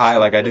to say hi,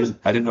 like I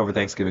didn't over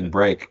Thanksgiving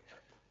break,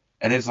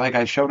 and it's like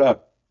I showed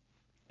up.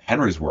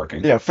 Henry's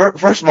working. Yeah.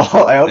 First of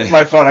all, I open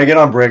my phone. I get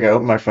on break. I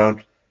open my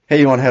phone. Hey,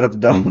 you want to head up to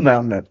Double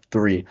Mountain at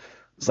 3?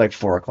 It's like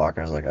 4 o'clock.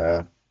 I was like,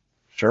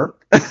 sure.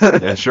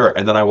 Yeah, sure.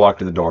 And then I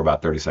walked in the door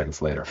about 30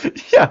 seconds later.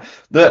 Yeah.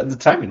 The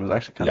timing was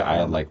actually kind of. Yeah, I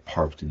had like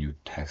parked and you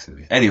texted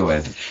me.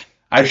 Anyway,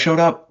 I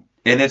showed up,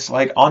 and it's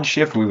like on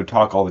shift we would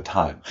talk all the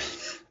time.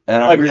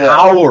 And I Like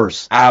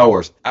realized,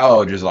 hours.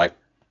 Oh, just like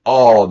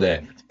all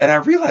day. And I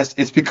realized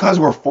it's because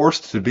we're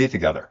forced to be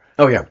together.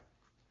 Oh yeah.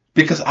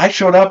 Because I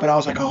showed up and I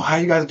was like, "Oh, how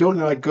you guys doing?"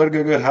 They're like, "Good,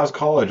 good, good. How's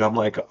college?" I'm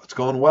like, "Oh, it's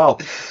going well."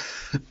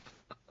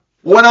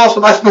 What else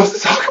am I supposed to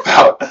talk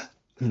about?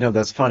 No,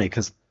 that's funny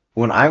because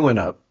when I went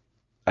up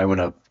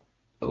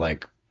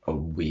like a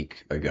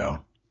week ago,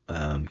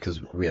 because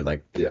we had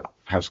like Yeah.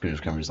 house cleaners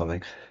coming or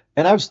something,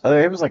 and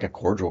it was like a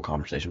cordial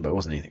conversation, but it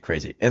wasn't anything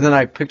crazy. And then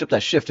I picked up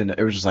that shift, and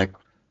it was just like,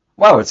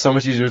 wow, it's so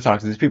much easier to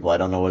talk to these people. I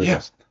don't know what it Yeah.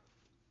 is.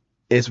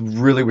 It's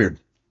really weird.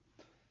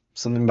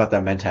 Something about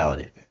that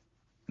mentality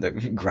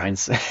that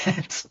grinds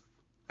set.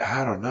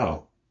 I don't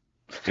know.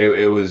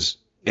 It was,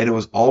 and it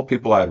was all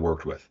people I had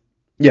worked with.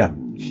 Yeah.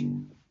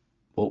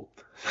 Well,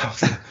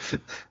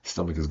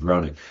 stomach is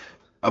groaning.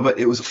 But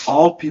it was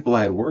all people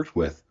I had worked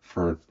with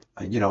for,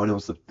 and it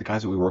was the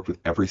guys that we worked with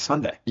every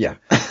Sunday. Yeah.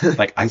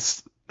 Like I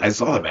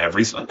saw them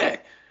every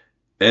Sunday.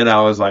 And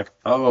I was like,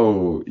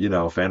 oh,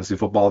 fantasy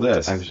football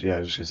this. I was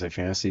just gonna say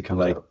fantasy comes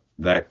Like up.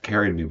 that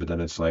carried me, but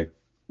then it's like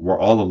we're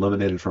all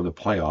eliminated from the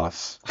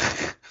playoffs.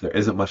 There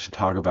isn't much to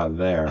talk about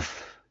there.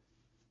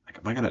 Like,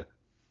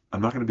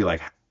 I'm not gonna be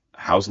like,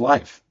 how's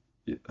life?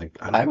 Like,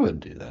 I would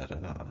do that. I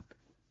don't know.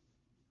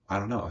 I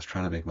don't know. I was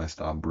trying to make my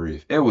stop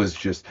brief. It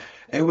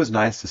was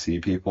nice to see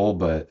people,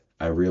 but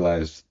I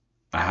realized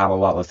I had a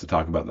lot less to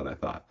talk about than I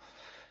thought.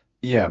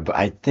 Yeah, but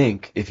I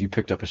think if you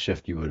picked up a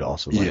shift, you would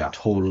also like Yeah.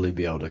 totally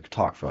be able to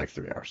talk for like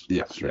 3 hours.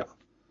 Yeah, straight.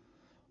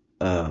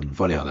 yeah.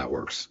 Funny how that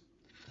works.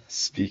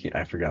 Speaking,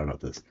 I forgot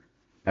about this.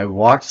 I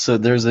walked, so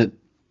there's a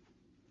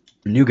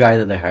new guy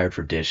that they hired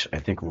for Dish. I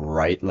think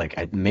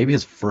maybe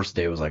his first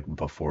day was like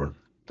before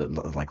the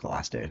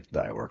last day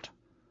that I worked.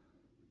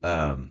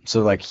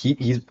 So like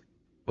he's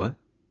what?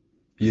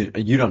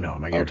 You don't know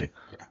him, I guarantee.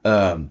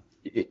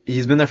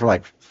 He's been there for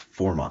like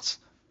 4 months,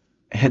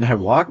 and I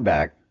walked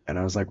back and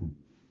I was like,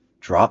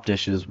 drop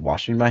dishes,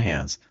 washing my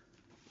hands,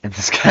 and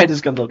this guy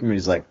just comes up to me.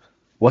 He's like,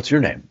 "What's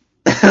your name?"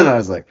 And I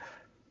was like,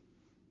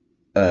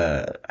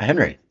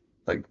 Henry.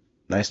 Like,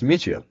 nice to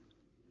meet you.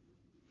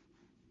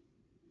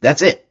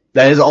 That's it.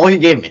 That is all he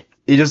gave me.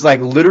 He just like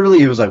literally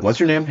he was like, "What's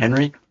your name?"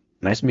 "Henry.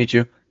 Nice to meet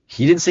you."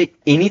 He didn't say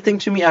anything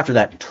to me after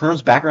that.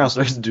 Turns back around,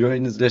 starts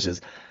doing his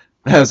dishes.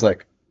 And I was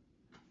like,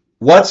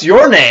 "What's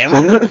your name?"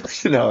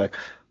 Like,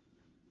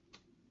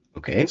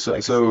 okay.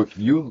 So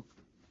you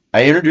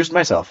I introduced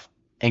myself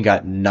and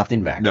got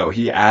nothing back. No,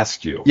 he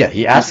asked you. Yeah,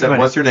 he asked He said, me.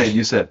 "What's your name?"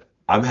 You said,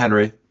 "I'm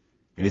Henry,"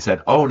 and he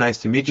said, "Oh, nice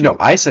to meet you." No,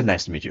 I said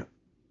nice to meet you.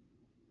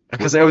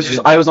 Because I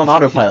was on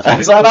autopilot. I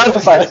was on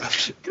autopilot.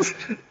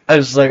 I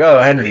was just like, "Oh,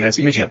 Henry, nice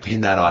to meet you." can't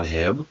pin that on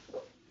him.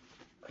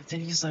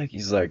 Then he's like,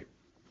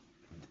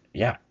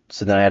 yeah.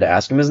 So then I had to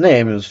ask him his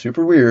name. It was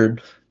super weird.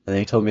 And then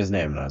he told me his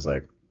name, and I was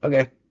like,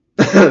 okay,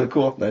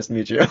 cool, nice to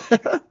meet you.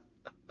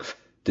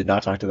 Did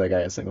not talk to that guy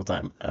a single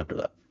time after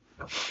that.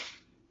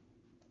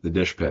 The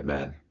dish pit,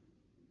 man.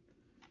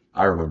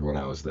 I remember when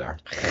I was there.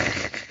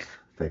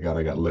 Thank God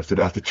I got lifted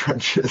out the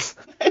trenches.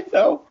 I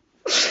know.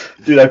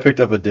 Dude, I picked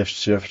up a dish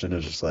shift, and it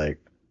was just like,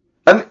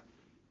 I mean,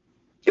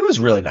 it was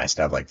really nice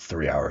to have like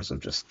 3 hours of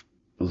just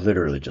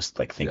literally just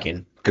like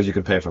thinking. Because you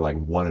could pay for like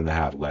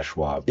 1.5 Les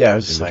Schwab. Yeah, I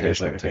was just like,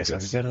 invitational okay, so we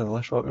tickets. got a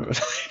Les Schwab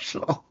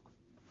Invitational.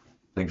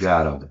 Thank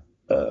God,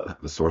 the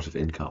source of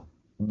income.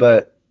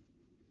 But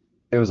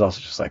it was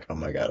also just like, oh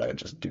my God, I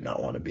just do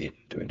not want to be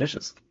doing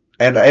dishes.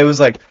 And it was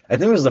like, I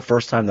think it was the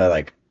first time that I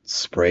like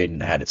sprayed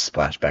and had it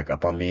splash back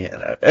up on me.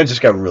 And I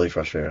just got really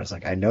frustrated. I was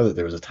like, I know that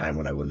there was a time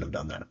when I wouldn't have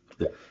done that.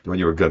 Yeah, when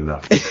you were good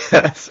enough.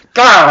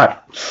 God!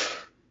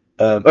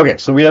 Okay,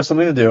 so we have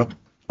something to do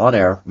on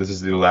air. This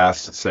is the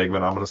last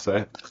segment I'm going to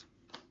say.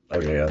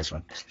 Okay, yeah, that's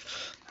fine.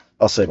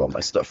 I'll save all my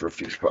stuff for a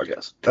future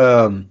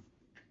podcast.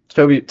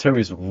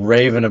 Toby's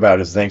raving about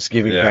his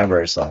Thanksgiving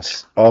cranberry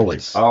sauce.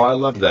 Always. Oh, I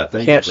love that.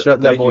 Can't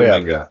shut that boy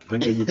up. Minga.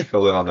 Minga, you can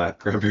fill in on that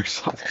cranberry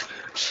sauce.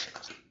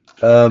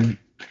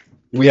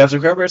 We have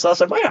some cranberry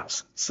sauce at my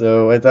house,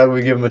 so I thought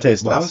we'd give him a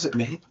taste How test. was it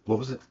made? What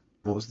was it?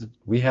 What was the...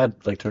 We had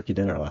like turkey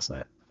dinner last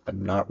night.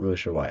 I'm not really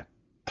sure why.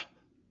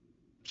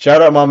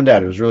 Shout out Mom and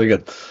Dad. It was really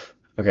good.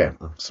 Okay,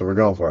 so we're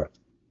going for it.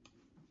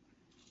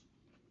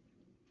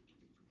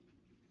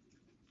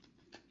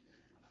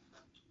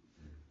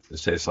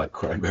 This tastes like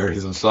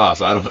cranberries and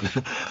sauce. I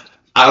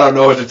don't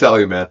know what to tell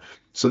you, man.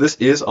 So this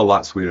is a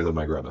lot sweeter than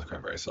my grandma's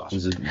cranberry sauce.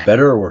 Is it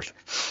better or worse?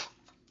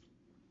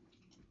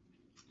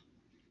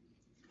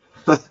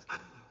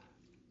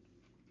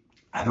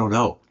 I don't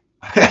know.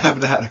 I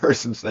haven't had hers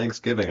since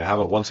Thanksgiving. I have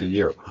it once a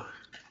year.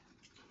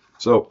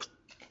 So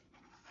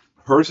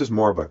hers is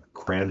more of a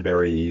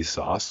cranberry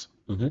sauce.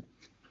 Mm-hmm.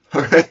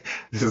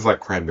 This is like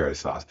cranberry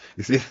sauce.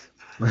 You see?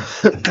 I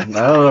don't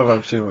know if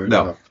I'm sure. What you're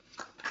talking No.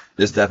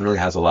 This definitely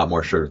has a lot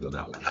more sugar than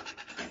that one.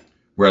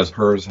 Whereas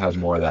hers has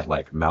more of that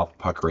like mouth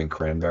puckering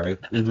cranberry.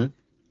 about. Mm-hmm.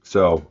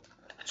 So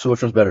So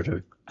which one's better,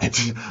 Toby?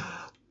 it's,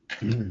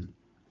 If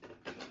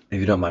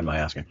you don't mind my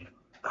asking.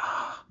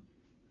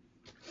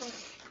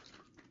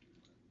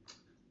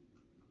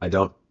 I've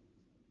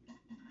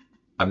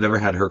never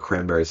had her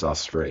cranberry sauce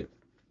straight.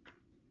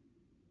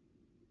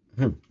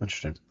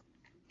 Interesting.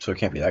 So it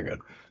can't be that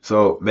good.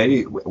 So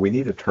maybe we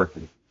need a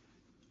turkey.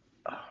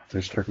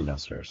 There's turkey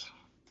downstairs.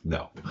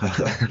 No,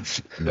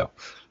 no,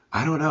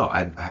 I don't know.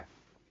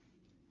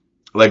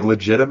 Like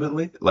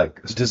legitimately,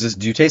 like Do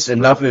you taste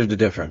enough of the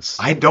difference?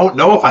 I don't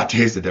know if I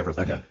taste the difference.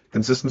 Okay.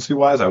 Consistency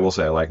wise, I will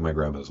say I like my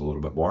grandma's a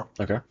little bit more.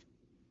 Okay.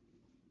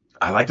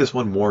 I like this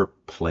one more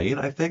plain,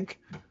 I think.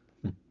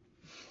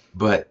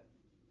 But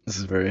This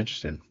is very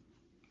interesting.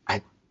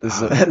 I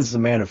This is a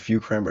man of few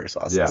cranberry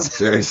sauces. yeah,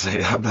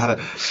 seriously, I'm not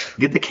a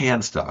get the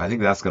canned stuff. I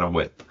think that's gonna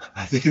win.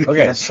 I think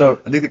Okay,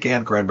 so I think the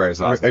canned cranberry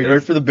sauce. are you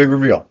ready for the big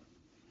reveal?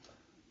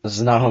 This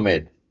is not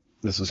homemade.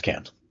 This was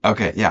canned.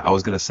 Okay, yeah, I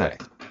was gonna say.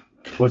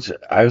 Which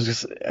I was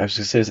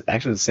just say is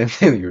actually the same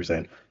thing that you were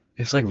saying.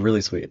 It's like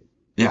really sweet.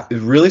 Yeah.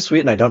 It's really sweet,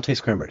 and I don't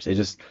taste cranberries.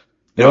 It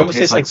No, almost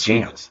tastes like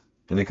jam. sweetness.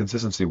 And the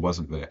consistency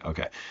wasn't very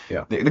okay.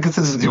 Yeah. The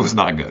consistency was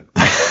not good.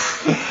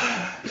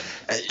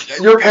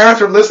 Your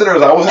parents are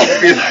listeners. I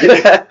wasn't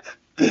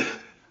being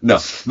No,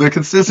 the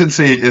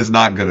consistency is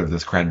not good of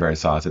this cranberry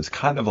sauce. It's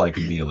kind of like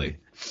mealy.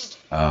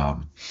 Yeah,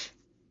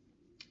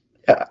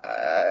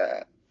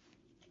 I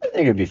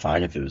think it'd be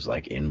fine if it was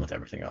like in with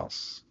everything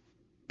else.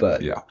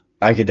 But Yeah.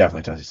 I could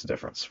definitely taste the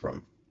difference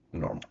from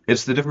normal.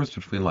 It's the difference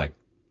between like,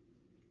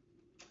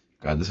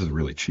 God, this is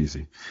really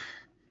cheesy.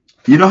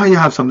 You know how you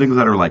have some things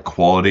that are like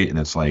quality and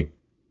it's like,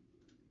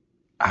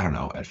 I don't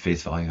know, at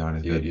face value they aren't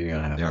as good. You're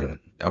gonna have Yeah. to.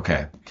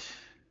 Okay.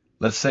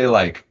 Let's say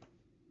like,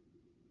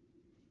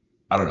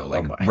 I don't know,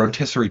 like my.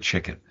 rotisserie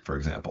chicken, for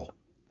example.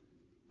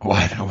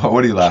 What?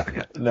 What are you laughing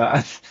at?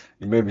 No,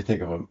 you made me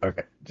think of them.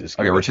 Okay, just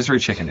Okay, rotisserie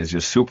chicken is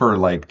just super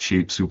like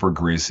cheap, super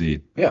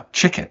greasy Yeah.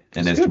 chicken,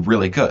 and It's it's good.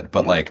 really good.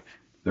 But like,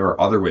 there are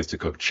other ways to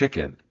cook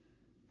chicken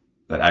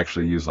that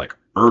actually use like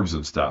herbs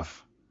and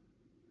stuff.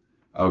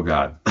 Oh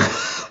God.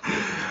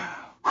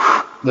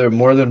 There's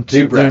more than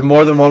Deep breath. There's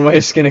more than one way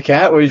to skin a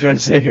cat. What are you trying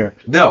to say here?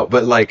 No,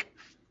 but like,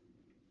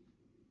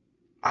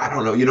 I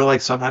don't know. You know,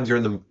 like sometimes you're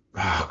in the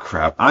oh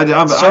crap.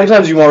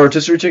 Sometimes you want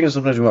rotisserie chicken.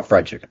 Sometimes you want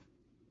fried chicken.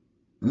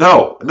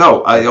 No.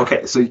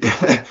 Okay. So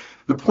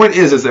the point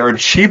is there are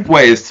cheap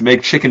ways to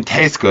make chicken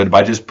taste good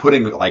by just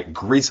putting like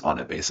grease on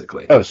it,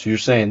 basically. Oh, so you're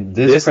saying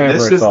this cranberry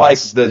This is like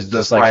sauce the is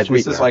just fried. like This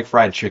sweetener. is like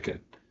fried chicken.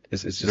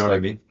 It's just You know what I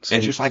like mean? sweet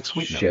It's just like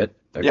sweetener. shit.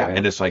 Okay. Yeah,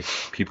 and it's like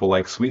people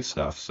like sweet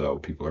stuff, so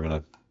people are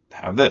gonna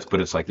have this. But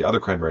it's like the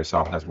other cranberry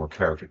sauce has more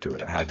character to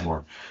it. It has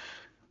more,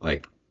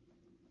 like,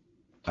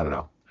 I don't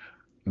know.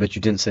 But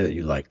you didn't say that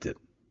you liked it.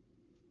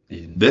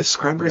 You, This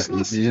cranberry you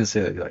sauce? didn't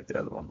say that you liked the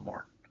other one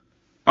more.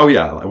 Oh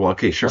yeah. Well,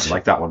 okay, sure. I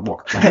like that one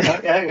more.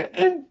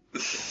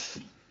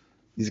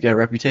 He's got a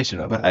reputation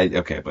of But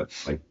it. but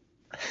like,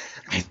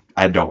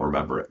 I don't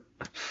remember it.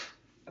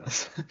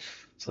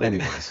 So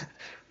Anyways,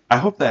 I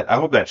hope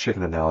that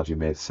chicken analogy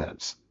made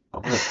sense.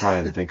 I'm gonna try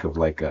and think of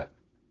like a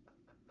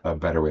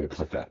better way to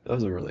put that.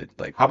 those are really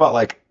like How about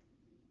like,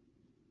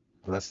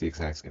 well, that's the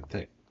exact same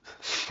thing.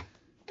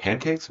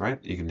 Pancakes, right?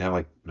 You can have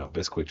like no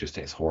Bisquick just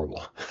tastes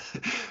horrible.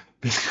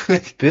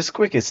 Bisquick.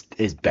 Bisquick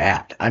is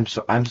bad. I'm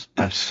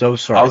so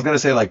sorry. I was gonna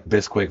say like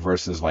Bisquick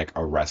versus like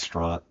a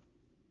restaurant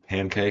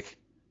pancake,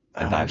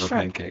 a diner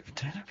restaurant- pancake.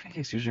 Diner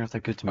pancakes usually aren't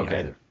that good to me Okay.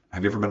 either.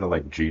 Have you ever been to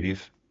like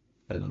GD's?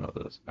 I don't know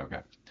those. Okay,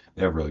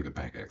 they have really good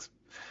pancakes.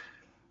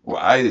 Well,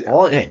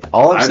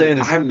 All I'm saying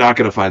is, I'm not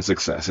gonna find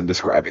success in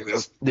describing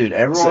this. dude,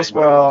 every Say once in a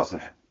what I while, want to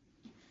say.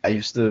 I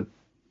used to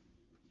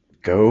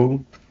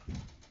go.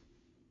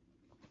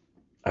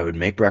 I would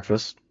make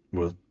breakfast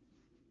with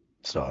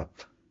stuff,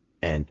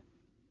 and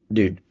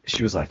dude,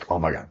 she was like, "Oh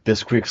my god,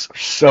 Bisquick's are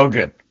so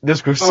good.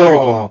 Bisquick's so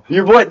Oh. good."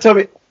 Your boy told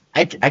me,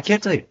 I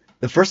can't tell you.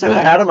 The first time I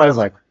had them, I was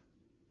like,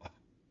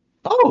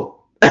 "Oh,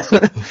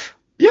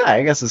 yeah,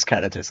 I guess this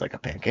kind of tastes like a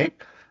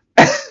pancake."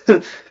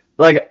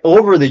 Like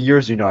over the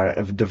years,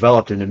 I've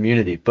developed an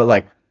immunity, but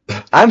like,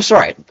 I'm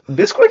sorry,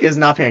 Bisquick is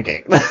not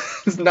pancake.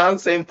 It's not the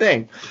same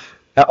thing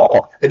at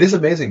all. It is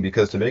amazing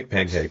because to make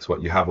pancakes,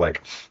 what you have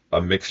like a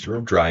mixture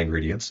of dry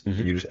ingredients.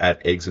 Mhm. You just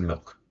add eggs and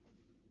milk.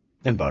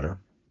 And butter,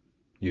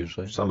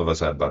 usually. Some of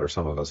us add butter,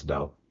 some of us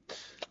don't.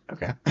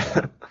 Okay.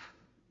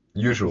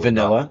 Usually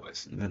Vanilla. not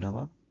always.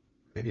 Vanilla.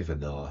 Maybe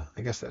vanilla.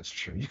 I guess that's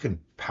true. You can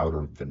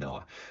powder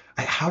vanilla.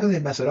 How do they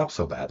mess it up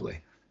so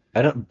badly?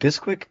 I don't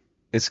Bisquick.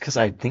 It's because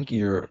I think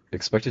you're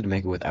expected to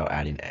make it without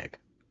adding egg.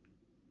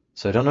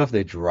 So I don't know if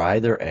they dry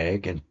their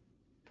egg and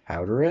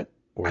powder it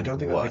or I don't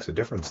think that what. makes a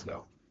difference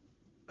though.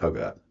 Oh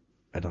god.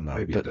 I don't know.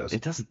 Maybe it But does. it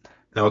doesn't.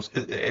 No,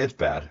 it's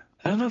bad.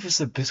 I don't know if it's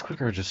the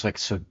Bisquick are just like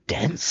so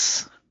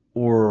dense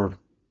or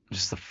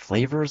just the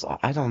flavors.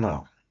 I don't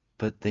know.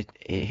 But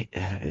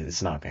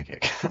it's not a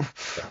pancake.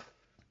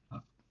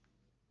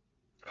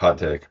 Hot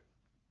take.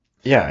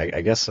 Yeah, I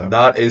guess so.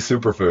 Not a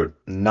superfood.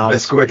 Not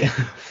Bisquick.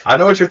 I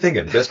know what you're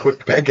thinking.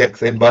 Bisquick pancakes,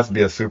 they must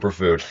be a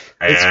superfood.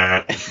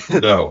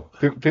 No.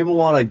 People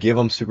want to give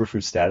them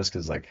superfood status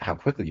because like how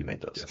quickly you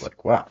made those. Yes.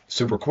 Like wow,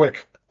 Super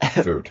quick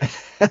food.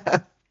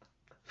 it's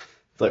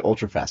like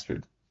ultra fast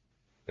food.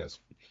 Yes.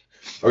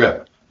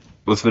 Okay.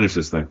 Let's finish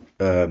this thing.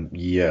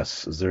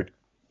 Yes. Is there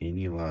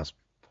any last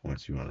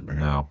points you want to bring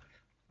up?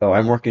 No. Oh,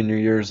 I'm working New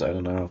Year's. I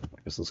don't know.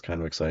 I guess that's kind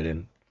of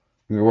exciting.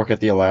 We work at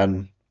the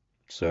Aladdin.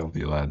 So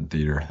the Aladdin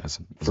Theater.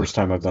 first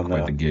time I've done quite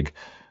that. the gig.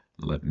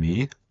 Let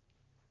me.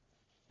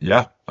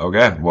 Yeah.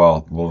 Okay.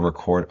 Well, we'll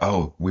record.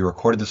 Oh, we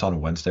recorded this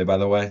on Wednesday, by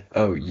the way.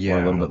 Oh We're a yeah.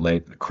 little bit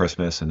late.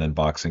 Christmas and then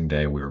Boxing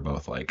Day, we were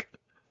both like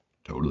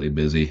totally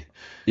busy.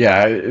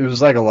 Yeah, it was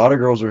like a lot of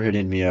girls were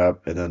hitting me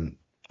up, and then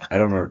I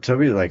don't remember.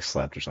 Toby like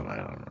slept or something. I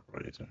don't remember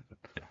what he said.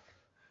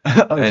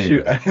 Oh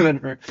shoot!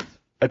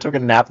 I took a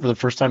nap for the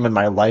first time in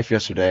my life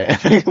yesterday, and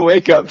I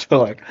wake up to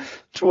like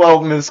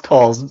 12 missed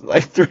calls,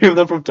 like 3 of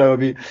them from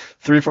Toby,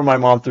 3 from my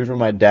mom, 3 from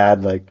my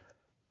dad, like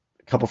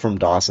a couple from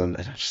Dawson,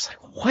 and I was just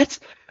like, what?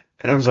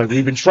 And I was like,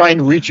 we've been trying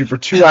to reach you for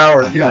 2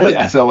 hours. You got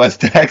the SOS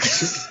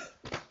text.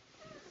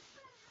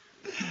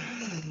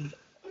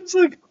 It's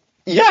like,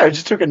 yeah, I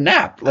just took a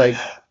nap. Like,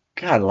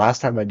 God, last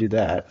time I do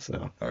that.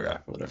 So Okay.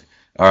 whatever.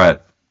 All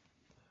right.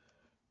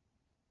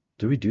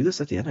 Do we do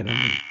this at the end? I don't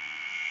know.